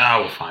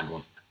 We'll find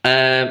one.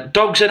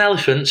 dogs and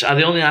elephants are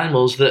the only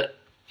animals that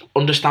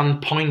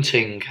understand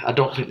pointing. I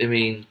don't think they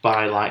mean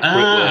by like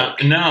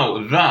brickwork.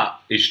 No, that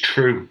is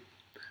true.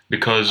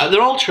 Because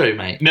They're all true,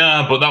 mate.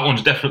 no, but that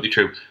one's definitely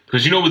true.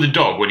 Because you know, with the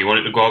dog, when you want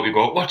it to go out, you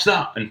go, "What's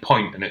that?" and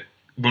point, and it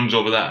runs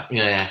over there.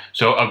 Yeah.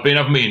 So I've been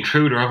having me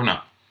intruder, haven't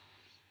I?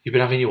 You've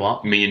been having your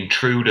what? Me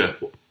intruder.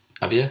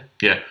 Have you?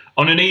 Yeah.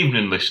 On an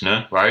evening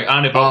listener, right?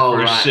 I'm about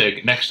for a right.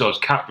 cig. Next door's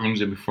cat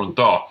runs in my front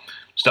door,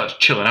 starts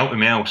chilling out in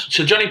my house.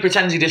 So Johnny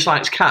pretends he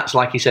dislikes cats,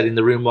 like he said in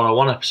the Room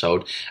 101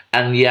 episode,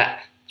 and yet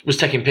was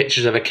taking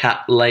pictures of a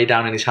cat lay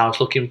down in his house,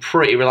 looking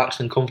pretty relaxed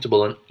and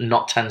comfortable and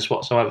not tense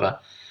whatsoever.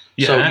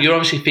 Yeah. So you're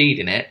obviously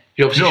feeding it.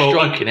 You're obviously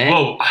stroking it.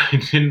 Well, I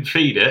didn't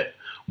feed it.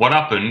 What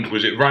happened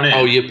was it ran in.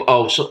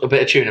 So a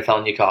bit of tuna fell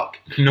in your cock.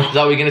 No. Is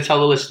that what you're going to tell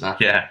the listener?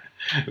 Yeah.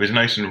 It was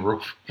nice and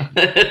rough.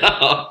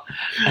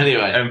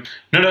 Anyway.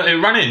 No, it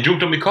ran in,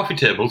 jumped on my coffee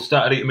table,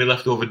 started eating my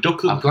leftover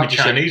duck I'm my glad you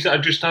said- Chinese that I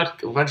just had.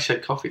 I'm glad you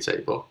said coffee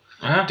table.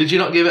 Huh? Did you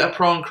not give it a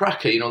prawn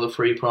cracker? The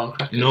free prawn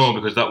crackers? No,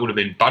 because that would have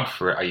been bad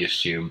for it, I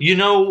assume.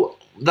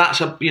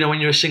 When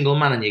you're a single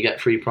man and you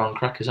get free prawn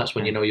crackers, that's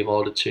when you know you've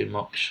ordered too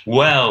much.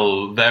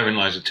 Well, therein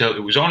lies the tale.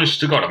 It was honest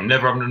to God, I'm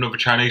never having another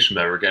Chinese from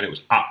there again. It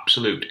was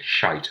absolute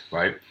shite,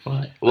 right?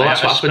 Right. Well,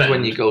 that's what happens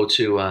when you go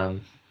to I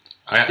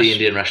had the to,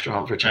 Indian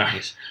restaurant for a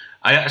Chinese.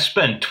 I had to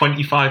spend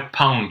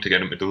 £25 to get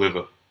them to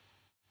deliver.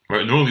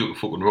 Right, they're only up the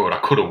fucking road. I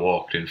could have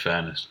walked, in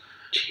fairness.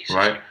 Jesus.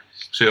 Right?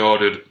 So I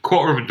ordered a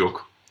quarter of a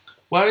duck.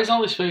 Where is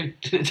all this food?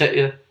 Did it take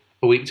you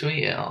a week to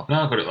eat it all?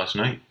 No, I got it last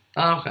night.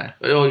 Oh, okay.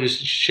 Oh, you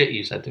shit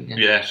you said, didn't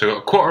you? Yeah, so I got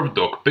a quarter of a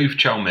duck, beef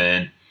chow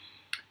mein,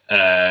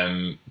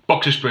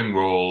 box of spring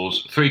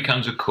rolls, 3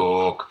 cans of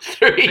Coke,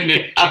 thing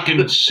of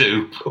chicken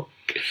soup,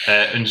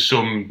 and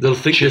some They'll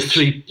think chips.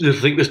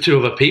 there's 2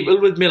 other people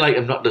with me, like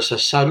I'm not just a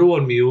sorrow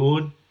on my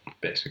own.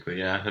 Basically,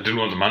 yeah. I didn't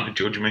want the man to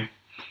judge me.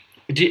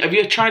 Have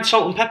you tried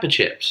salt and pepper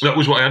chips? That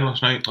was what I had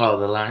last night. Oh,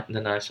 they're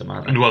nice,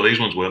 aren't they? And well, these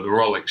ones weren't. They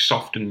were all like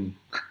soft and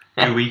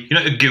gooey. You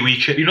know the gooey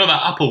chip? You know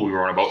that apple we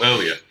were on about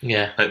earlier?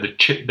 Yeah, Like the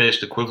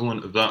chip-based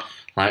equivalent of that?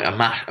 like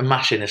a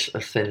mashing a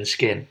thin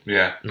skin.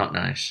 Yeah. Not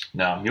nice.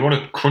 No, you want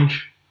a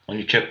crunch on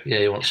your chip. Yeah,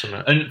 you want some.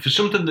 And for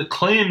something that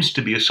claims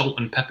to be a salt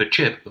and pepper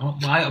chip,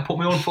 why I put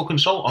my own fucking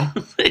salt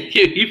on?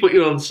 you put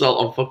your own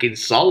salt on fucking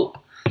salt.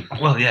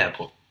 Well, yeah,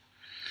 but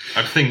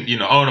I think,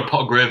 and a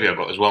pot of gravy I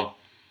got as well.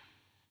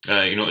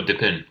 To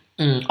dip in.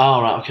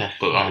 Oh, right, okay.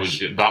 But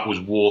that was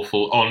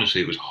woeful.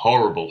 Honestly, it was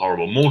horrible.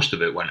 Most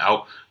of it went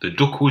out. The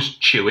duck was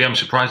chewy. I'm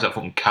surprised that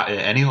fucking cat ate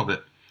any of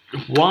it.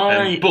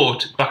 Why?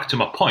 But back to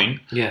my point.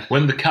 Yeah.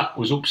 When the cat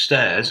was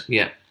upstairs,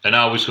 Yeah. and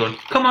I was going,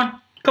 "Come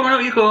on,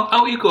 out you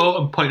go,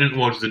 and pointing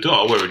towards the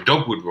door where a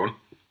dog would run.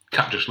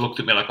 Cat just looked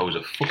at me like I was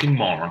a fucking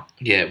moron.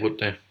 Yeah, it would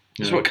do.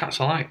 That's Yeah. what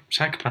cats are like.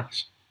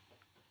 Psychopaths.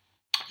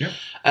 Yeah.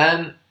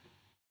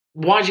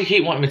 Why do you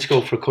keep wanting me to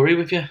go for a curry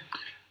with you?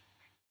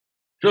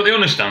 Do you know the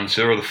honest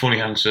answer or the funny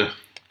answer?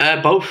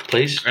 Both,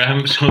 please.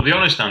 So the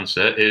honest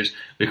answer is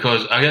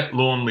because I get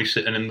lonely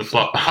sitting in the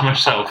flat by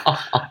myself,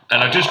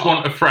 and I just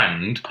want a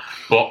friend.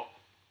 But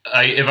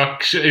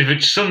if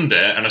it's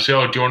Sunday and I say,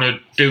 "Oh, do you want to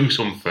do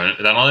something?"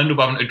 then I'll end up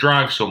having to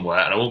drive somewhere,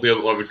 and I won't be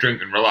able to have a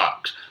drink and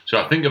relax. So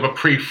I think if I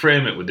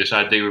pre-frame it with this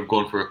idea of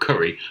going for a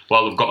curry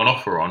while they've got an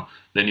offer on,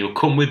 then you'll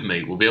come with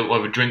me. We'll be able to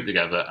have a drink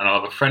together, and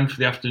I'll have a friend for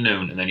the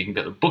afternoon, and then you can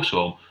get the bus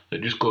home.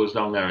 That just goes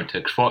down there and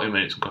takes 40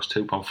 minutes and costs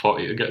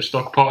 £2.40 to get a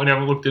stock pot, and I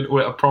haven't looked into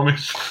it, I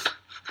promise.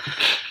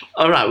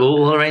 All right, well,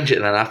 we'll arrange it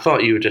then. I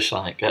thought you were just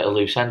like at a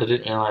loose end. I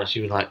didn't realise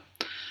you were like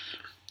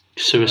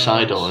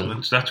suicidal.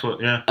 And That's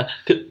what, yeah.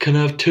 can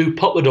I have 2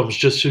 poppadoms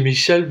just for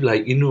myself,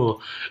 like, you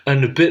know,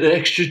 and a bit of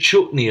extra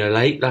chutney? I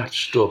like that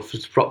stuff.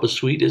 It's proper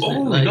sweet, isn't it?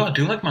 Oh, Like, I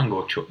do like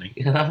mango chutney.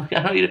 you know,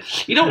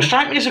 you don't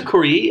strike me as a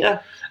curry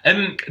eater.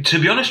 To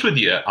be honest with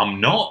you, I'm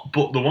not,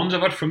 but the ones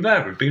I've had from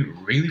there have been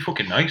really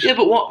fucking nice. Yeah,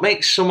 but what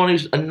makes someone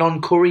who's a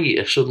non-curry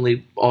eater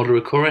suddenly order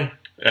a curry?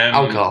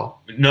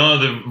 Alcohol? No,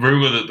 the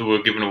rumour that they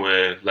were giving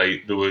away,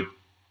 like, they were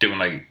doing,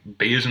 like,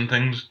 beers and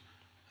things.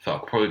 I thought I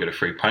could probably get a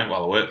free pint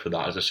while I wait for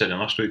that, as I said in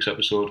last week's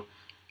episode.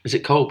 Is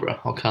it Cobra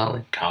or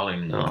Carling?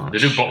 Carling. Oh, they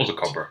do bottles of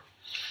Cobra.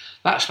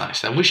 That's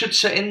nice then. We should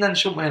sit in then,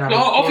 shouldn't we? And have No,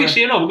 a curry?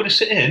 obviously, we're going to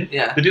sit in.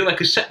 Yeah. They do, like,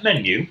 a set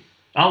menu.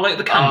 I'll light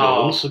the Oh,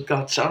 candles. for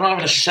God's sake. I'm not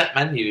having a set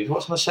menu.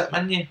 What's on the set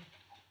menu?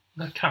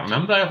 I can't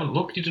remember. I haven't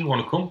looked. You didn't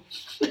want to come.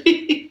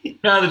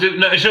 No, they do.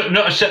 No, it's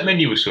not a set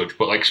menu as such,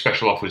 but like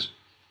special offers.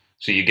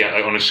 So you get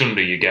like on a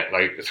Sunday, you get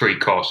like 3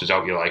 courses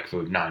out you like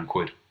for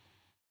 £9.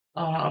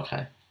 Oh,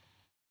 okay.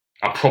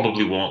 I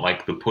probably won't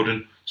like the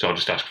pudding, so I'll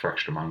just ask for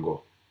extra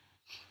mango.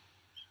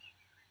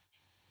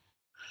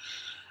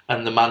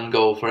 And the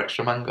mango for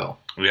extra mango.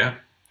 Yeah.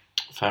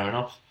 Fair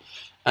enough.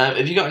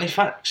 Have you got any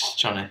facts,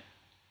 Johnny?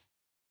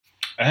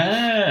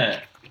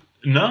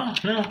 No.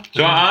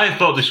 So I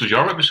thought this was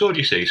your episode,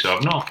 you see, so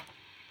I've not.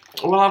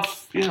 Well, I've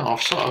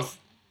sort of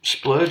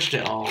splurged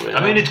it all, really.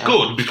 I mean, it's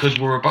good because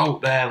we're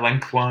about there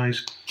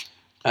lengthwise.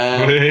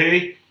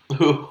 Hey.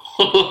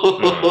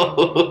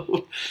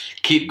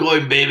 Keep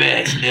going, baby.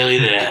 It's nearly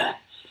there.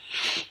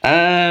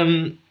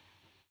 Do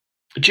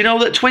you know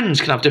that twins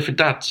can have different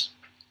dads?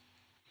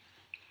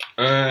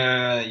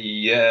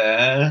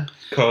 Yeah,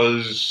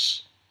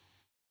 because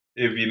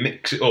if you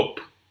mix it up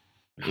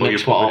before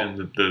Mix you put what it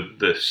in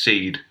the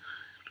seed,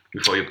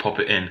 before you pop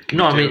it in. Can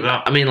No, you do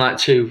that? I mean like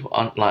 2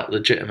 like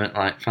legitimate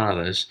like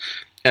fathers.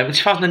 In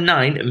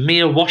 2009,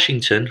 Mia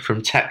Washington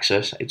from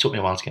Texas, it took me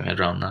a while to get my head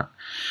around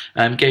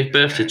that, gave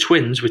birth to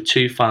twins with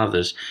 2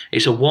 fathers.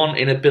 It's a 1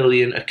 in a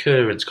billion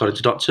occurrence, according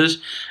to doctors.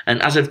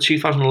 And as of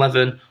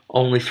 2011,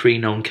 only 3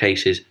 known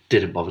cases.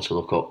 Didn't bother to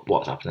look up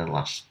what's happened in the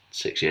last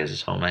 6 years or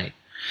so, mate.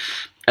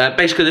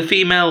 Basically, the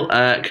female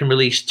can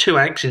release 2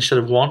 eggs instead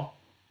of 1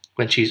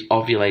 when she's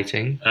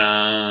ovulating.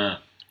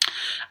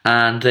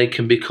 And they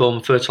can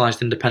become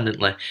fertilised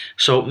independently.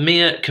 So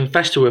Mia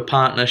confessed to her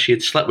partner she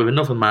had slept with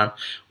another man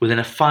within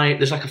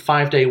there's like a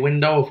 5-day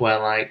window of where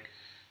like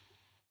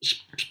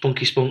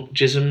spunky spunk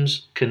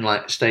jisms can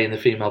like stay in the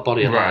female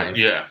body alive.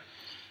 Right,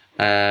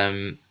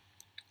 yeah.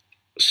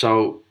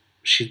 So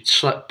she'd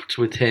slept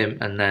with him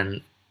and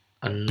then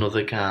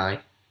another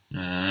guy.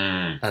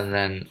 And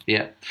then,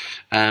 yeah.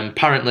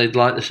 Apparently they'd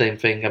like the same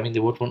thing. I mean, they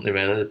would, wouldn't they,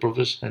 really? They're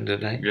brothers at the end of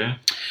the day. Yeah.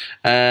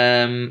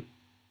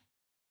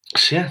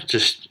 So, yeah,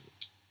 just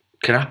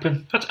can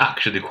happen. That's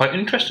actually quite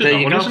interesting, There that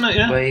you one, go. isn't it?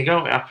 Yeah. There you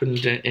go. It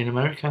happened in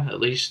America at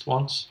least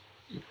once.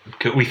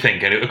 We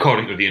think,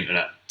 according to the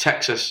internet.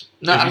 Texas.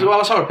 No, Have you- well,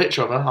 I saw a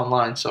picture of her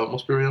online, so it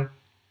must be real.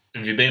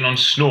 Have you been on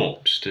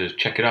Snopes to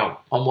check it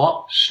out? On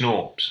what?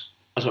 Snopes.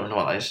 I don't know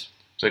what that is.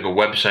 It's like a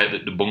website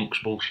that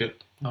debunks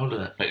bullshit. Oh, did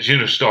it?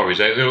 It's, stories.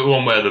 Like the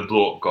one where the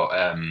bloke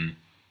got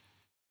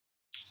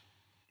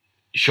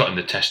shot in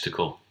the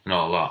testicle and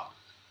all that.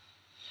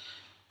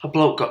 A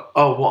bloke got...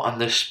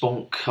 and the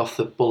spunk off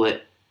the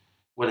bullet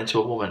went into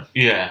a woman.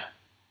 Yeah.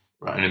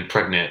 Right. And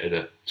impregnated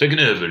her. It's like an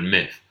urban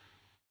myth.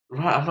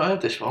 Right, I've not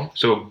heard this one.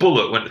 So a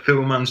bullet went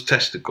through a man's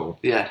testicle,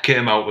 Yeah.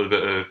 came out with a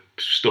bit of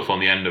stuff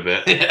on the end of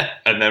it, Yeah.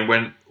 and then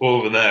went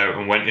over there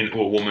and went into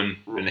a woman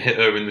and hit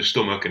her in the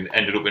stomach and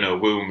ended up in her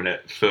womb and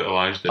it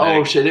fertilised an egg.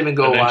 Oh, she didn't even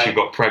go And then like... she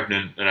got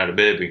pregnant and had a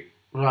baby.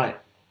 Right.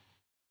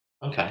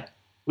 Okay.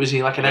 Was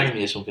he like an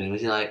enemy or something?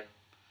 Was he like...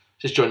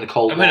 Just during the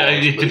Cold I War?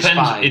 mean, it with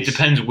depends. spies? It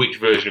depends which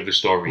version of the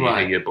story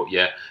Right. you hear, but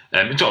yeah,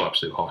 it's all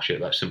absolute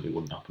horseshit. That simply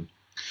wouldn't happen.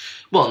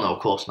 Well, no, of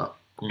course not.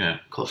 Yeah,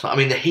 Of course not. I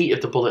mean, the heat of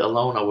the bullet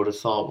alone, I would have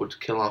thought, would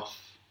kill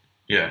off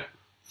yeah.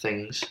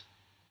 things.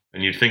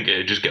 And you'd think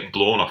it'd just get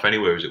blown off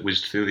anywhere as it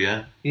whizzed through the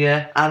air.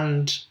 Yeah,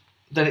 and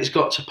then it's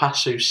got to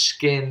pass through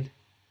skin.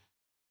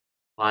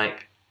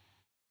 Like,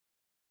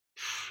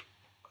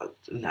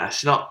 nah,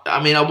 it's not.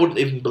 I mean, I wouldn't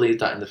even believe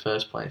that in the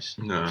first place.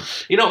 No.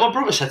 You know, my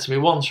brother said to me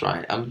once,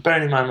 right? And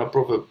bearing in mind, my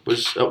brother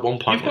was at one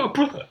point. You've got a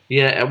brother,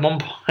 Yeah, at one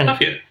point.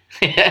 have you?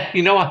 Yeah,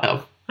 you know I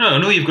have. No, I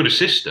know you've got a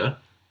sister.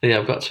 Yeah,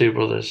 I've got 2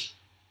 brothers.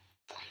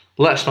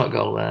 Let's not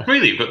go there.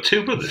 Really, you've got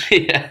 2 brothers.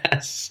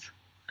 Yes.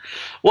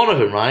 One of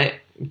them, right?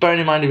 Bearing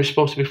in mind he was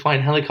supposed to be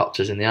flying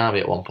helicopters in the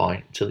army at one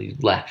point until he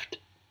left.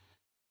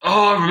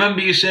 Oh, I remember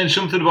you saying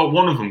something about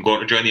one of them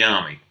going to join the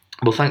army.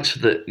 Well, thanks for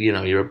that. You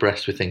know, you're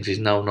abreast with things. He's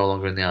no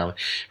longer in the army,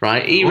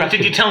 right?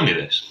 Did you tell me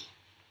this?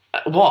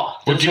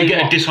 What? Or I did tell you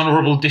get what? a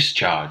dishonourable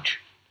discharge?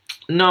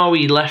 No,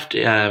 he left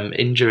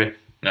injury.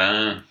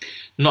 Ah,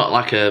 Not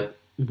like a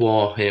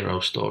war hero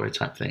story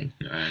type thing.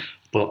 right.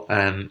 But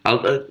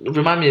I'll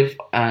remind me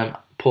of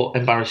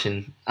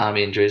embarrassing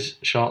army injuries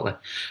shortly.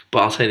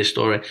 But I'll tell you the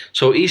story.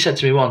 So he said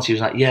to me once, he was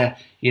like, "Yeah,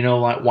 you know,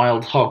 like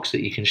wild hogs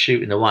that you can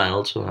shoot in the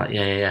wild." So I'm like,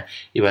 yeah.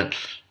 He went,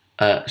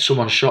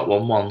 someone shot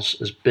one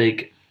once as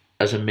big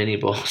as a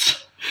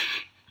minibus.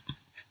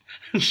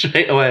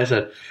 Straight away I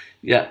said,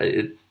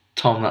 yeah,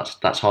 Tom,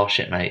 that's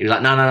horseshit, mate. He was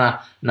like,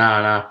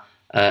 no.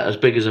 As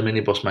big as a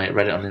minibus, mate.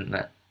 Read it on the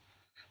internet.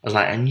 I was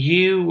like, and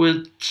you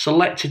were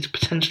selected to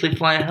potentially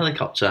fly a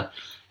helicopter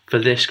for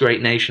this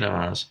great nation of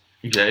ours?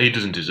 Yeah, he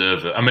doesn't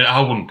deserve it. I mean,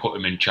 I wouldn't put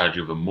him in charge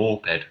of a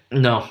moped.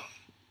 No,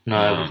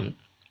 I wouldn't.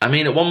 I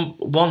mean, at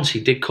once he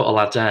did cut a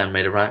lad's hair and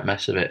made a right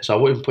mess of it, so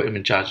I wouldn't put him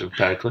in charge of a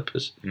pair of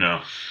clippers.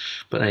 No.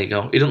 But there you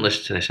go. He doesn't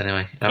listen to this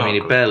anyway. I mean,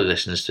 he barely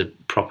listens to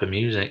proper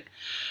music.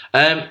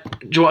 Do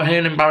you want to hear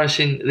an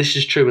embarrassing... This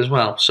is true as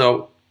well.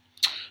 So,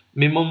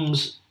 my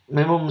mum's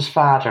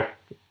father,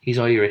 he's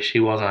Irish. He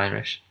was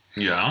Irish.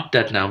 Yeah.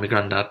 Dead now, my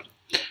granddad.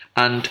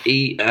 And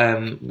he,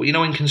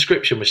 when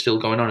conscription was still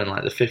going on in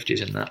like the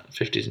 50s and that.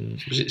 50s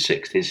and... Was it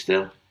 60s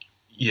still?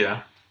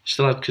 Yeah.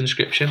 Still had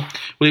conscription.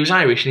 Well, he was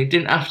Irish and he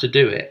didn't have to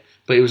do it.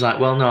 But he was like,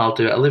 well, no, I'll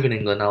do it. I live in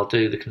England. I'll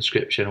do the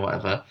conscription or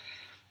whatever.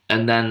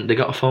 And then they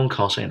got a phone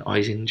call saying, oh,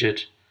 he's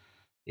injured.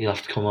 He'll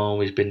have to come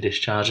home. He's been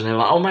discharged. And they were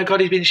like, oh, my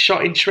God, he's been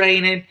shot in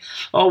training.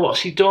 Oh,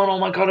 what's he done? Oh,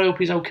 my God, I hope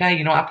he's okay.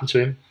 You know what happened to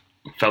him?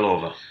 Fell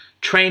over.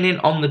 Training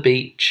on the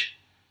beach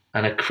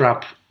and a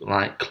crab,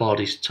 clawed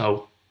his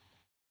toe.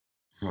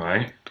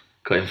 Right.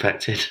 Got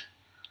infected.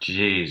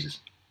 Jesus.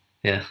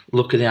 Yeah.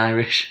 Luck of the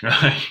Irish.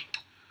 Right.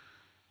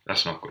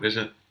 That's not good, is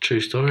it? True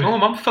story. Oh, my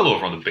mum fell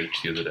over on the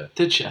beach the other day.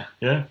 Did she?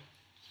 Yeah.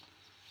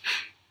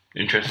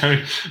 Interesting. I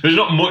mean, there's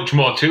not much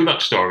more to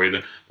that story.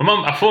 My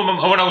mum,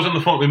 when I was on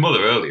the phone with my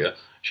mother earlier,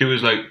 she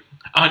was like,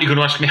 aren't you going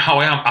to ask me how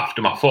I am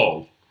after my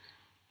fall?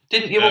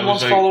 Didn't your mum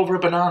once fall over a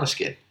banana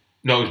skin?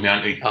 No, it was my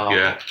auntie. Oh.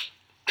 Yeah.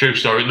 True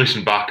story.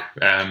 Listen back.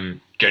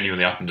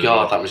 Genuinely happened as God,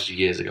 well. that was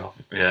years ago.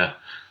 Yeah.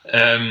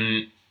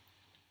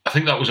 I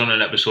think that was on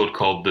an episode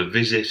called The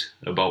Visit,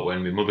 about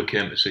when my mother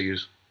came to see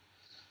us.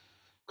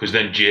 Because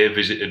then Jay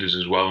visited us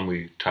as well and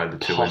we tied the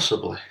two in.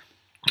 Possibly.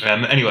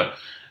 Anyway,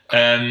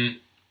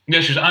 yeah,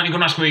 she was, aren't you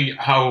going to ask me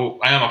how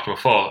I am after my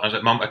fall? I was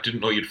like, Mum, I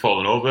didn't know you'd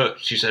fallen over.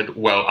 She said,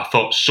 well, I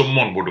thought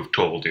someone would have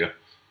told you.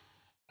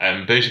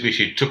 Basically,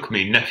 she took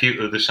me nephew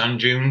to the sand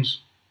dunes.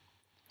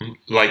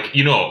 Like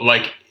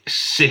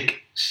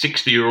sick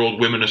 60-year-old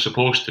women are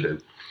supposed to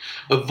do.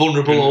 A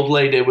vulnerable old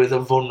lady with a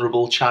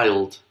vulnerable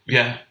child.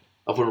 Yeah.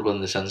 A vulnerable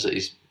in the sense that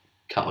he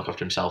can't look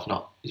after himself,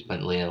 not he's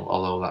mentally ill,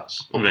 although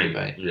that's up I to mean,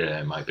 debate. yeah,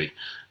 it might be.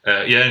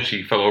 Yeah, and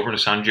she fell over in a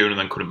sand dune and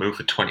then couldn't move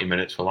for 20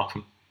 minutes for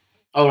laughing.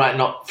 Oh, right,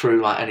 not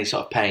through any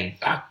sort of pain.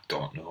 I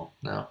don't know.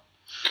 No.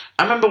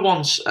 I remember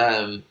once,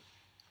 I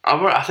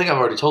think I've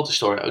already told the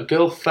story, a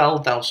girl fell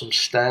down some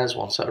stairs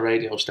once at a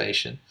radio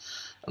station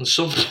and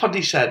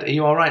somebody said, are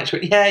you alright? She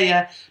went,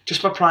 yeah,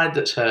 just my pride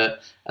that's hurt.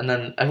 And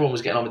then everyone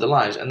was getting on with their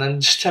lives. And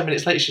then just 10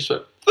 minutes later she just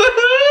went,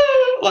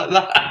 like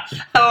that.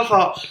 And I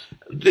thought,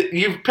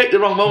 you've picked the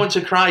wrong moment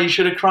to cry. You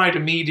should have cried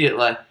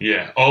immediately.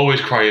 Yeah, always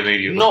cry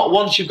immediately. Not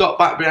once you've got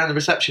back behind the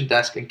reception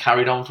desk and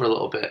carried on for a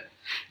little bit.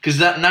 Because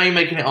now you're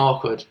making it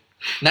awkward.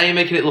 Now you're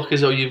making it look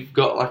as though you've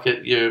got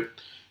you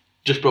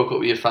just broke up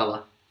with your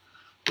fella.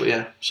 But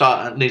yeah,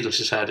 so needless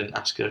to say, I didn't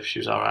ask her if she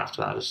was alright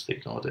after that. I just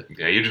ignored it.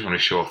 Yeah, you just want to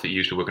show off that you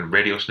used to work in a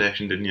radio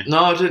station, didn't you?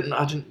 No, I didn't.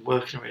 I didn't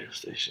work in a radio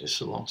station.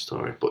 It's a long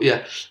story. But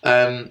yeah,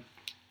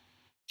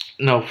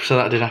 no. So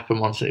that did happen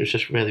once. And it was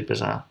just really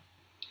bizarre.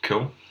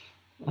 Cool.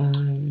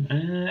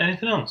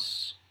 Anything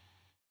else?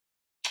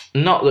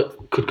 Not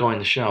that could go in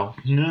the show.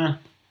 No.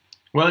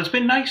 Well, it's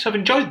been nice. I've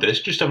enjoyed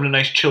this. Just having a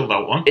nice chilled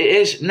out one. It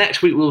is.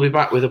 Next week we'll be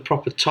back with a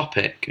proper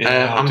topic.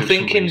 Yeah, I'm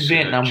thinking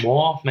Vietnam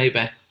War,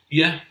 maybe.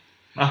 Yeah.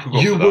 I could go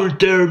You for that. weren't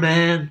there,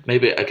 man.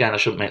 Maybe, again, I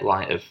shouldn't make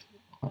light of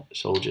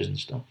soldiers and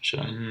stuff, should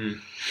I?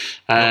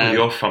 Not with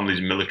your family's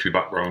military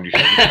background, you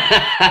shouldn't.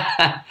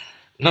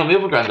 No, my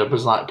other granddad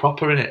was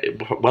proper in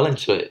it, well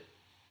into it.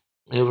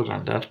 My other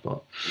granddad,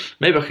 but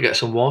maybe I could get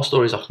some war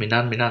stories off my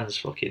nan. My nan's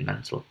fucking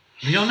mental.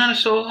 Your nan is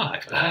still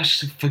alive? I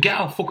just forget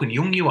how fucking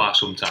young you are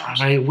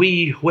sometimes. A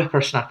wee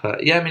whippersnapper.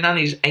 Yeah, my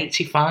nanny's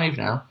 85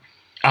 now.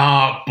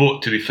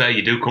 But to be fair,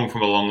 you do come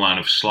from a long line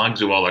of slags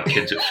who all had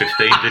kids at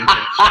 15, didn't you?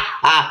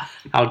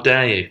 How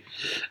dare you?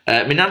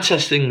 My nan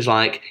says things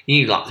like,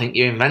 you think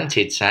you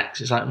invented sex.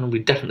 It's like, no, we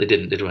definitely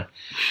didn't, did we?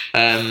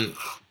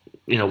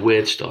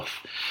 Weird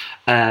stuff.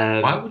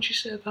 Why would you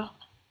say that?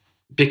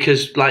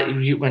 Because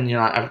when you're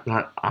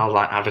I'll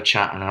have a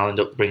chat and I'll end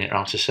up bringing it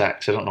around to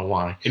sex. I don't know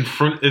why. In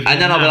front of you.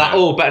 And then I'll be like,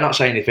 oh, better not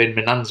say anything.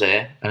 My nan's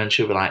here. And then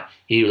she'll be like,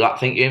 you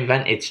think you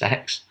invented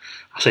sex?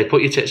 I say,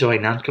 put your tits away,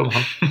 Nan. Come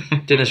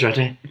on, dinner's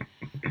ready.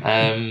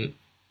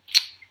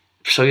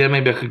 So yeah,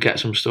 maybe I could get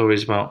some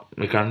stories about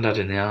my granddad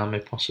in the army,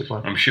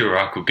 possibly. I'm sure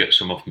I could get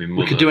some off my mother.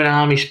 We could do an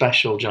army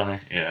special, Johnny.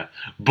 Yeah,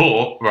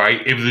 but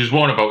right, if there's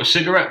one about a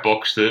cigarette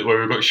box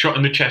where we got shot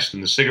in the chest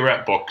and the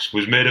cigarette box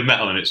was made of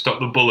metal and it stopped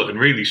the bullet and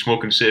really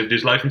smoking saved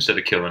his life instead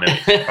of killing him,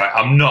 right?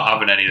 I'm not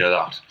having any of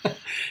that.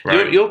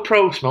 Right? You're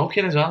pro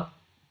smoking as well.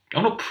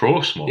 I'm not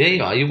pro smoking. Yeah,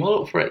 you are. You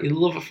all up for it. You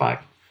love a fag.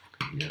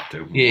 Yeah,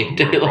 do. Yeah, you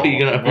do. You're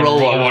gonna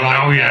roll one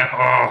now. Yeah.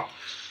 Oh.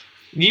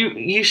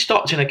 You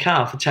stopped in a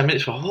car for 10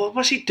 minutes.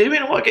 What's he doing?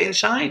 I want to get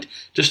inside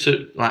just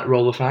to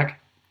roll the fag.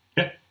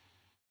 Yeah.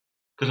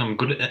 Because I'm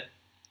good at it.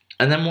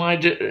 And then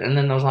and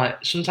then I was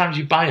like, sometimes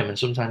you buy them and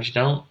sometimes you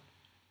don't.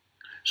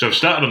 So I've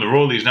started on the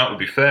rollies now, to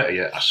be fair to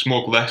you. I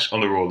smoke less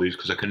on the rollies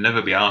because I can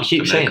never be asked to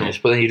You make keep saying them. this,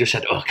 but then you just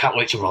said, I can't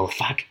wait to roll a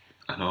fag.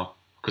 I know.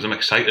 Because I'm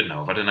excited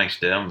now. I've had a nice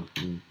day. I'm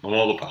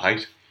all up at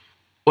height.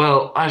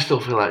 Well, I still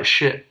feel like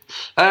shit.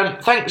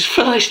 Thanks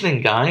for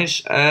listening,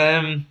 guys.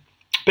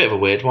 Bit of a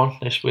weird one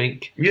this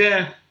week.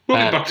 Yeah. We'll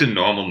be back to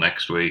normal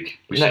next week.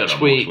 We said that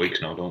most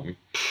weeks now, don't we?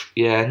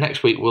 Yeah,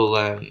 next week will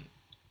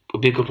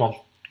be a good one.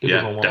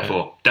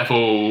 Defo.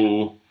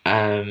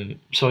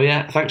 So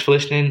yeah, thanks for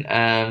listening.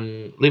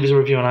 Leave us a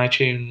review on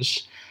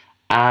iTunes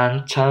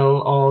and tell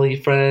all your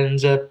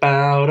friends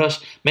about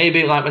us.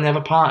 Maybe like when they have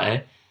a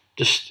party,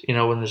 just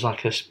when there's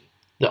like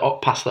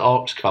pass the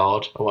aux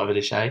card or whatever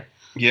they say.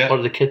 Yeah. What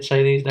do the kids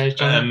say these days,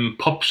 John?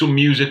 Pop some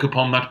music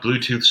upon that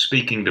Bluetooth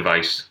speaking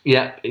device.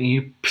 Yeah,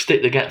 you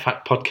stick the Get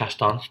Fact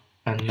podcast on.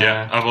 And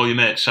have all your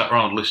mates sat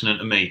around listening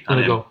to me.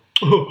 And they go,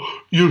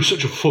 you're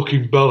such a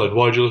fucking bellend.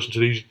 Why'd you listen to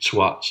these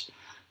twats?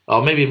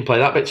 Or maybe even play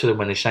that bit to them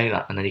when they say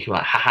that, and then you can be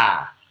like,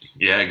 haha.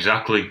 Yeah,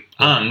 exactly.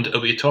 And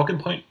it'll be a talking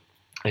point.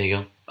 There you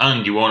go.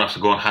 And you won't have to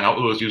go and hang out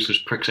with those useless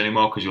pricks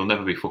anymore because you'll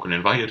never be fucking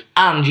invited.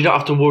 And you don't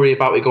have to worry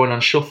about it going on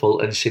shuffle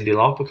and Cyndi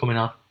Lauper coming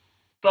on.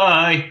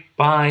 Bye.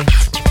 Bye.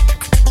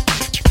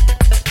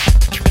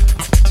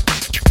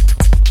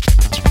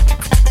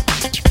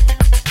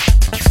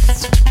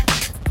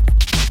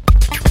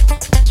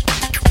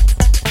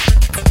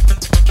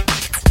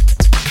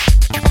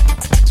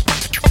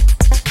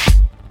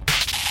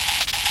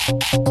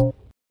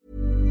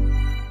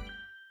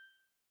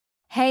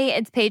 Hey,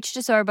 it's Paige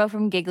DeSorbo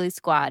from Giggly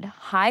Squad.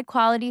 High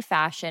quality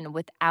fashion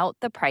without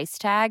the price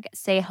tag.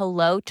 Say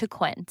hello to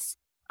Quince.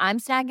 I'm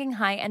snagging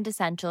high-end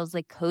essentials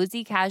like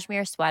cozy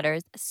cashmere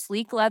sweaters,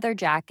 sleek leather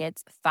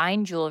jackets,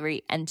 fine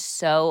jewelry, and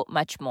so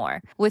much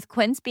more. With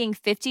Quince being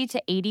 50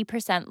 to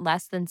 80%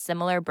 less than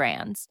similar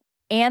brands.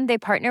 And they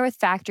partner with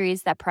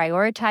factories that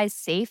prioritize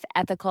safe,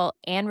 ethical,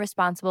 and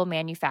responsible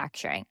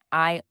manufacturing.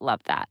 I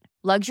love that.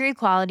 Luxury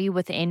quality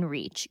within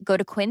reach. Go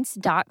to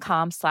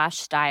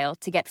quince.com/style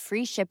to get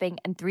free shipping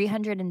and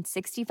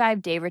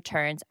 365-day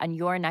returns on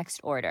your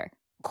next order.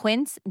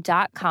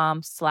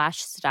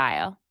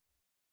 Quince.com/style.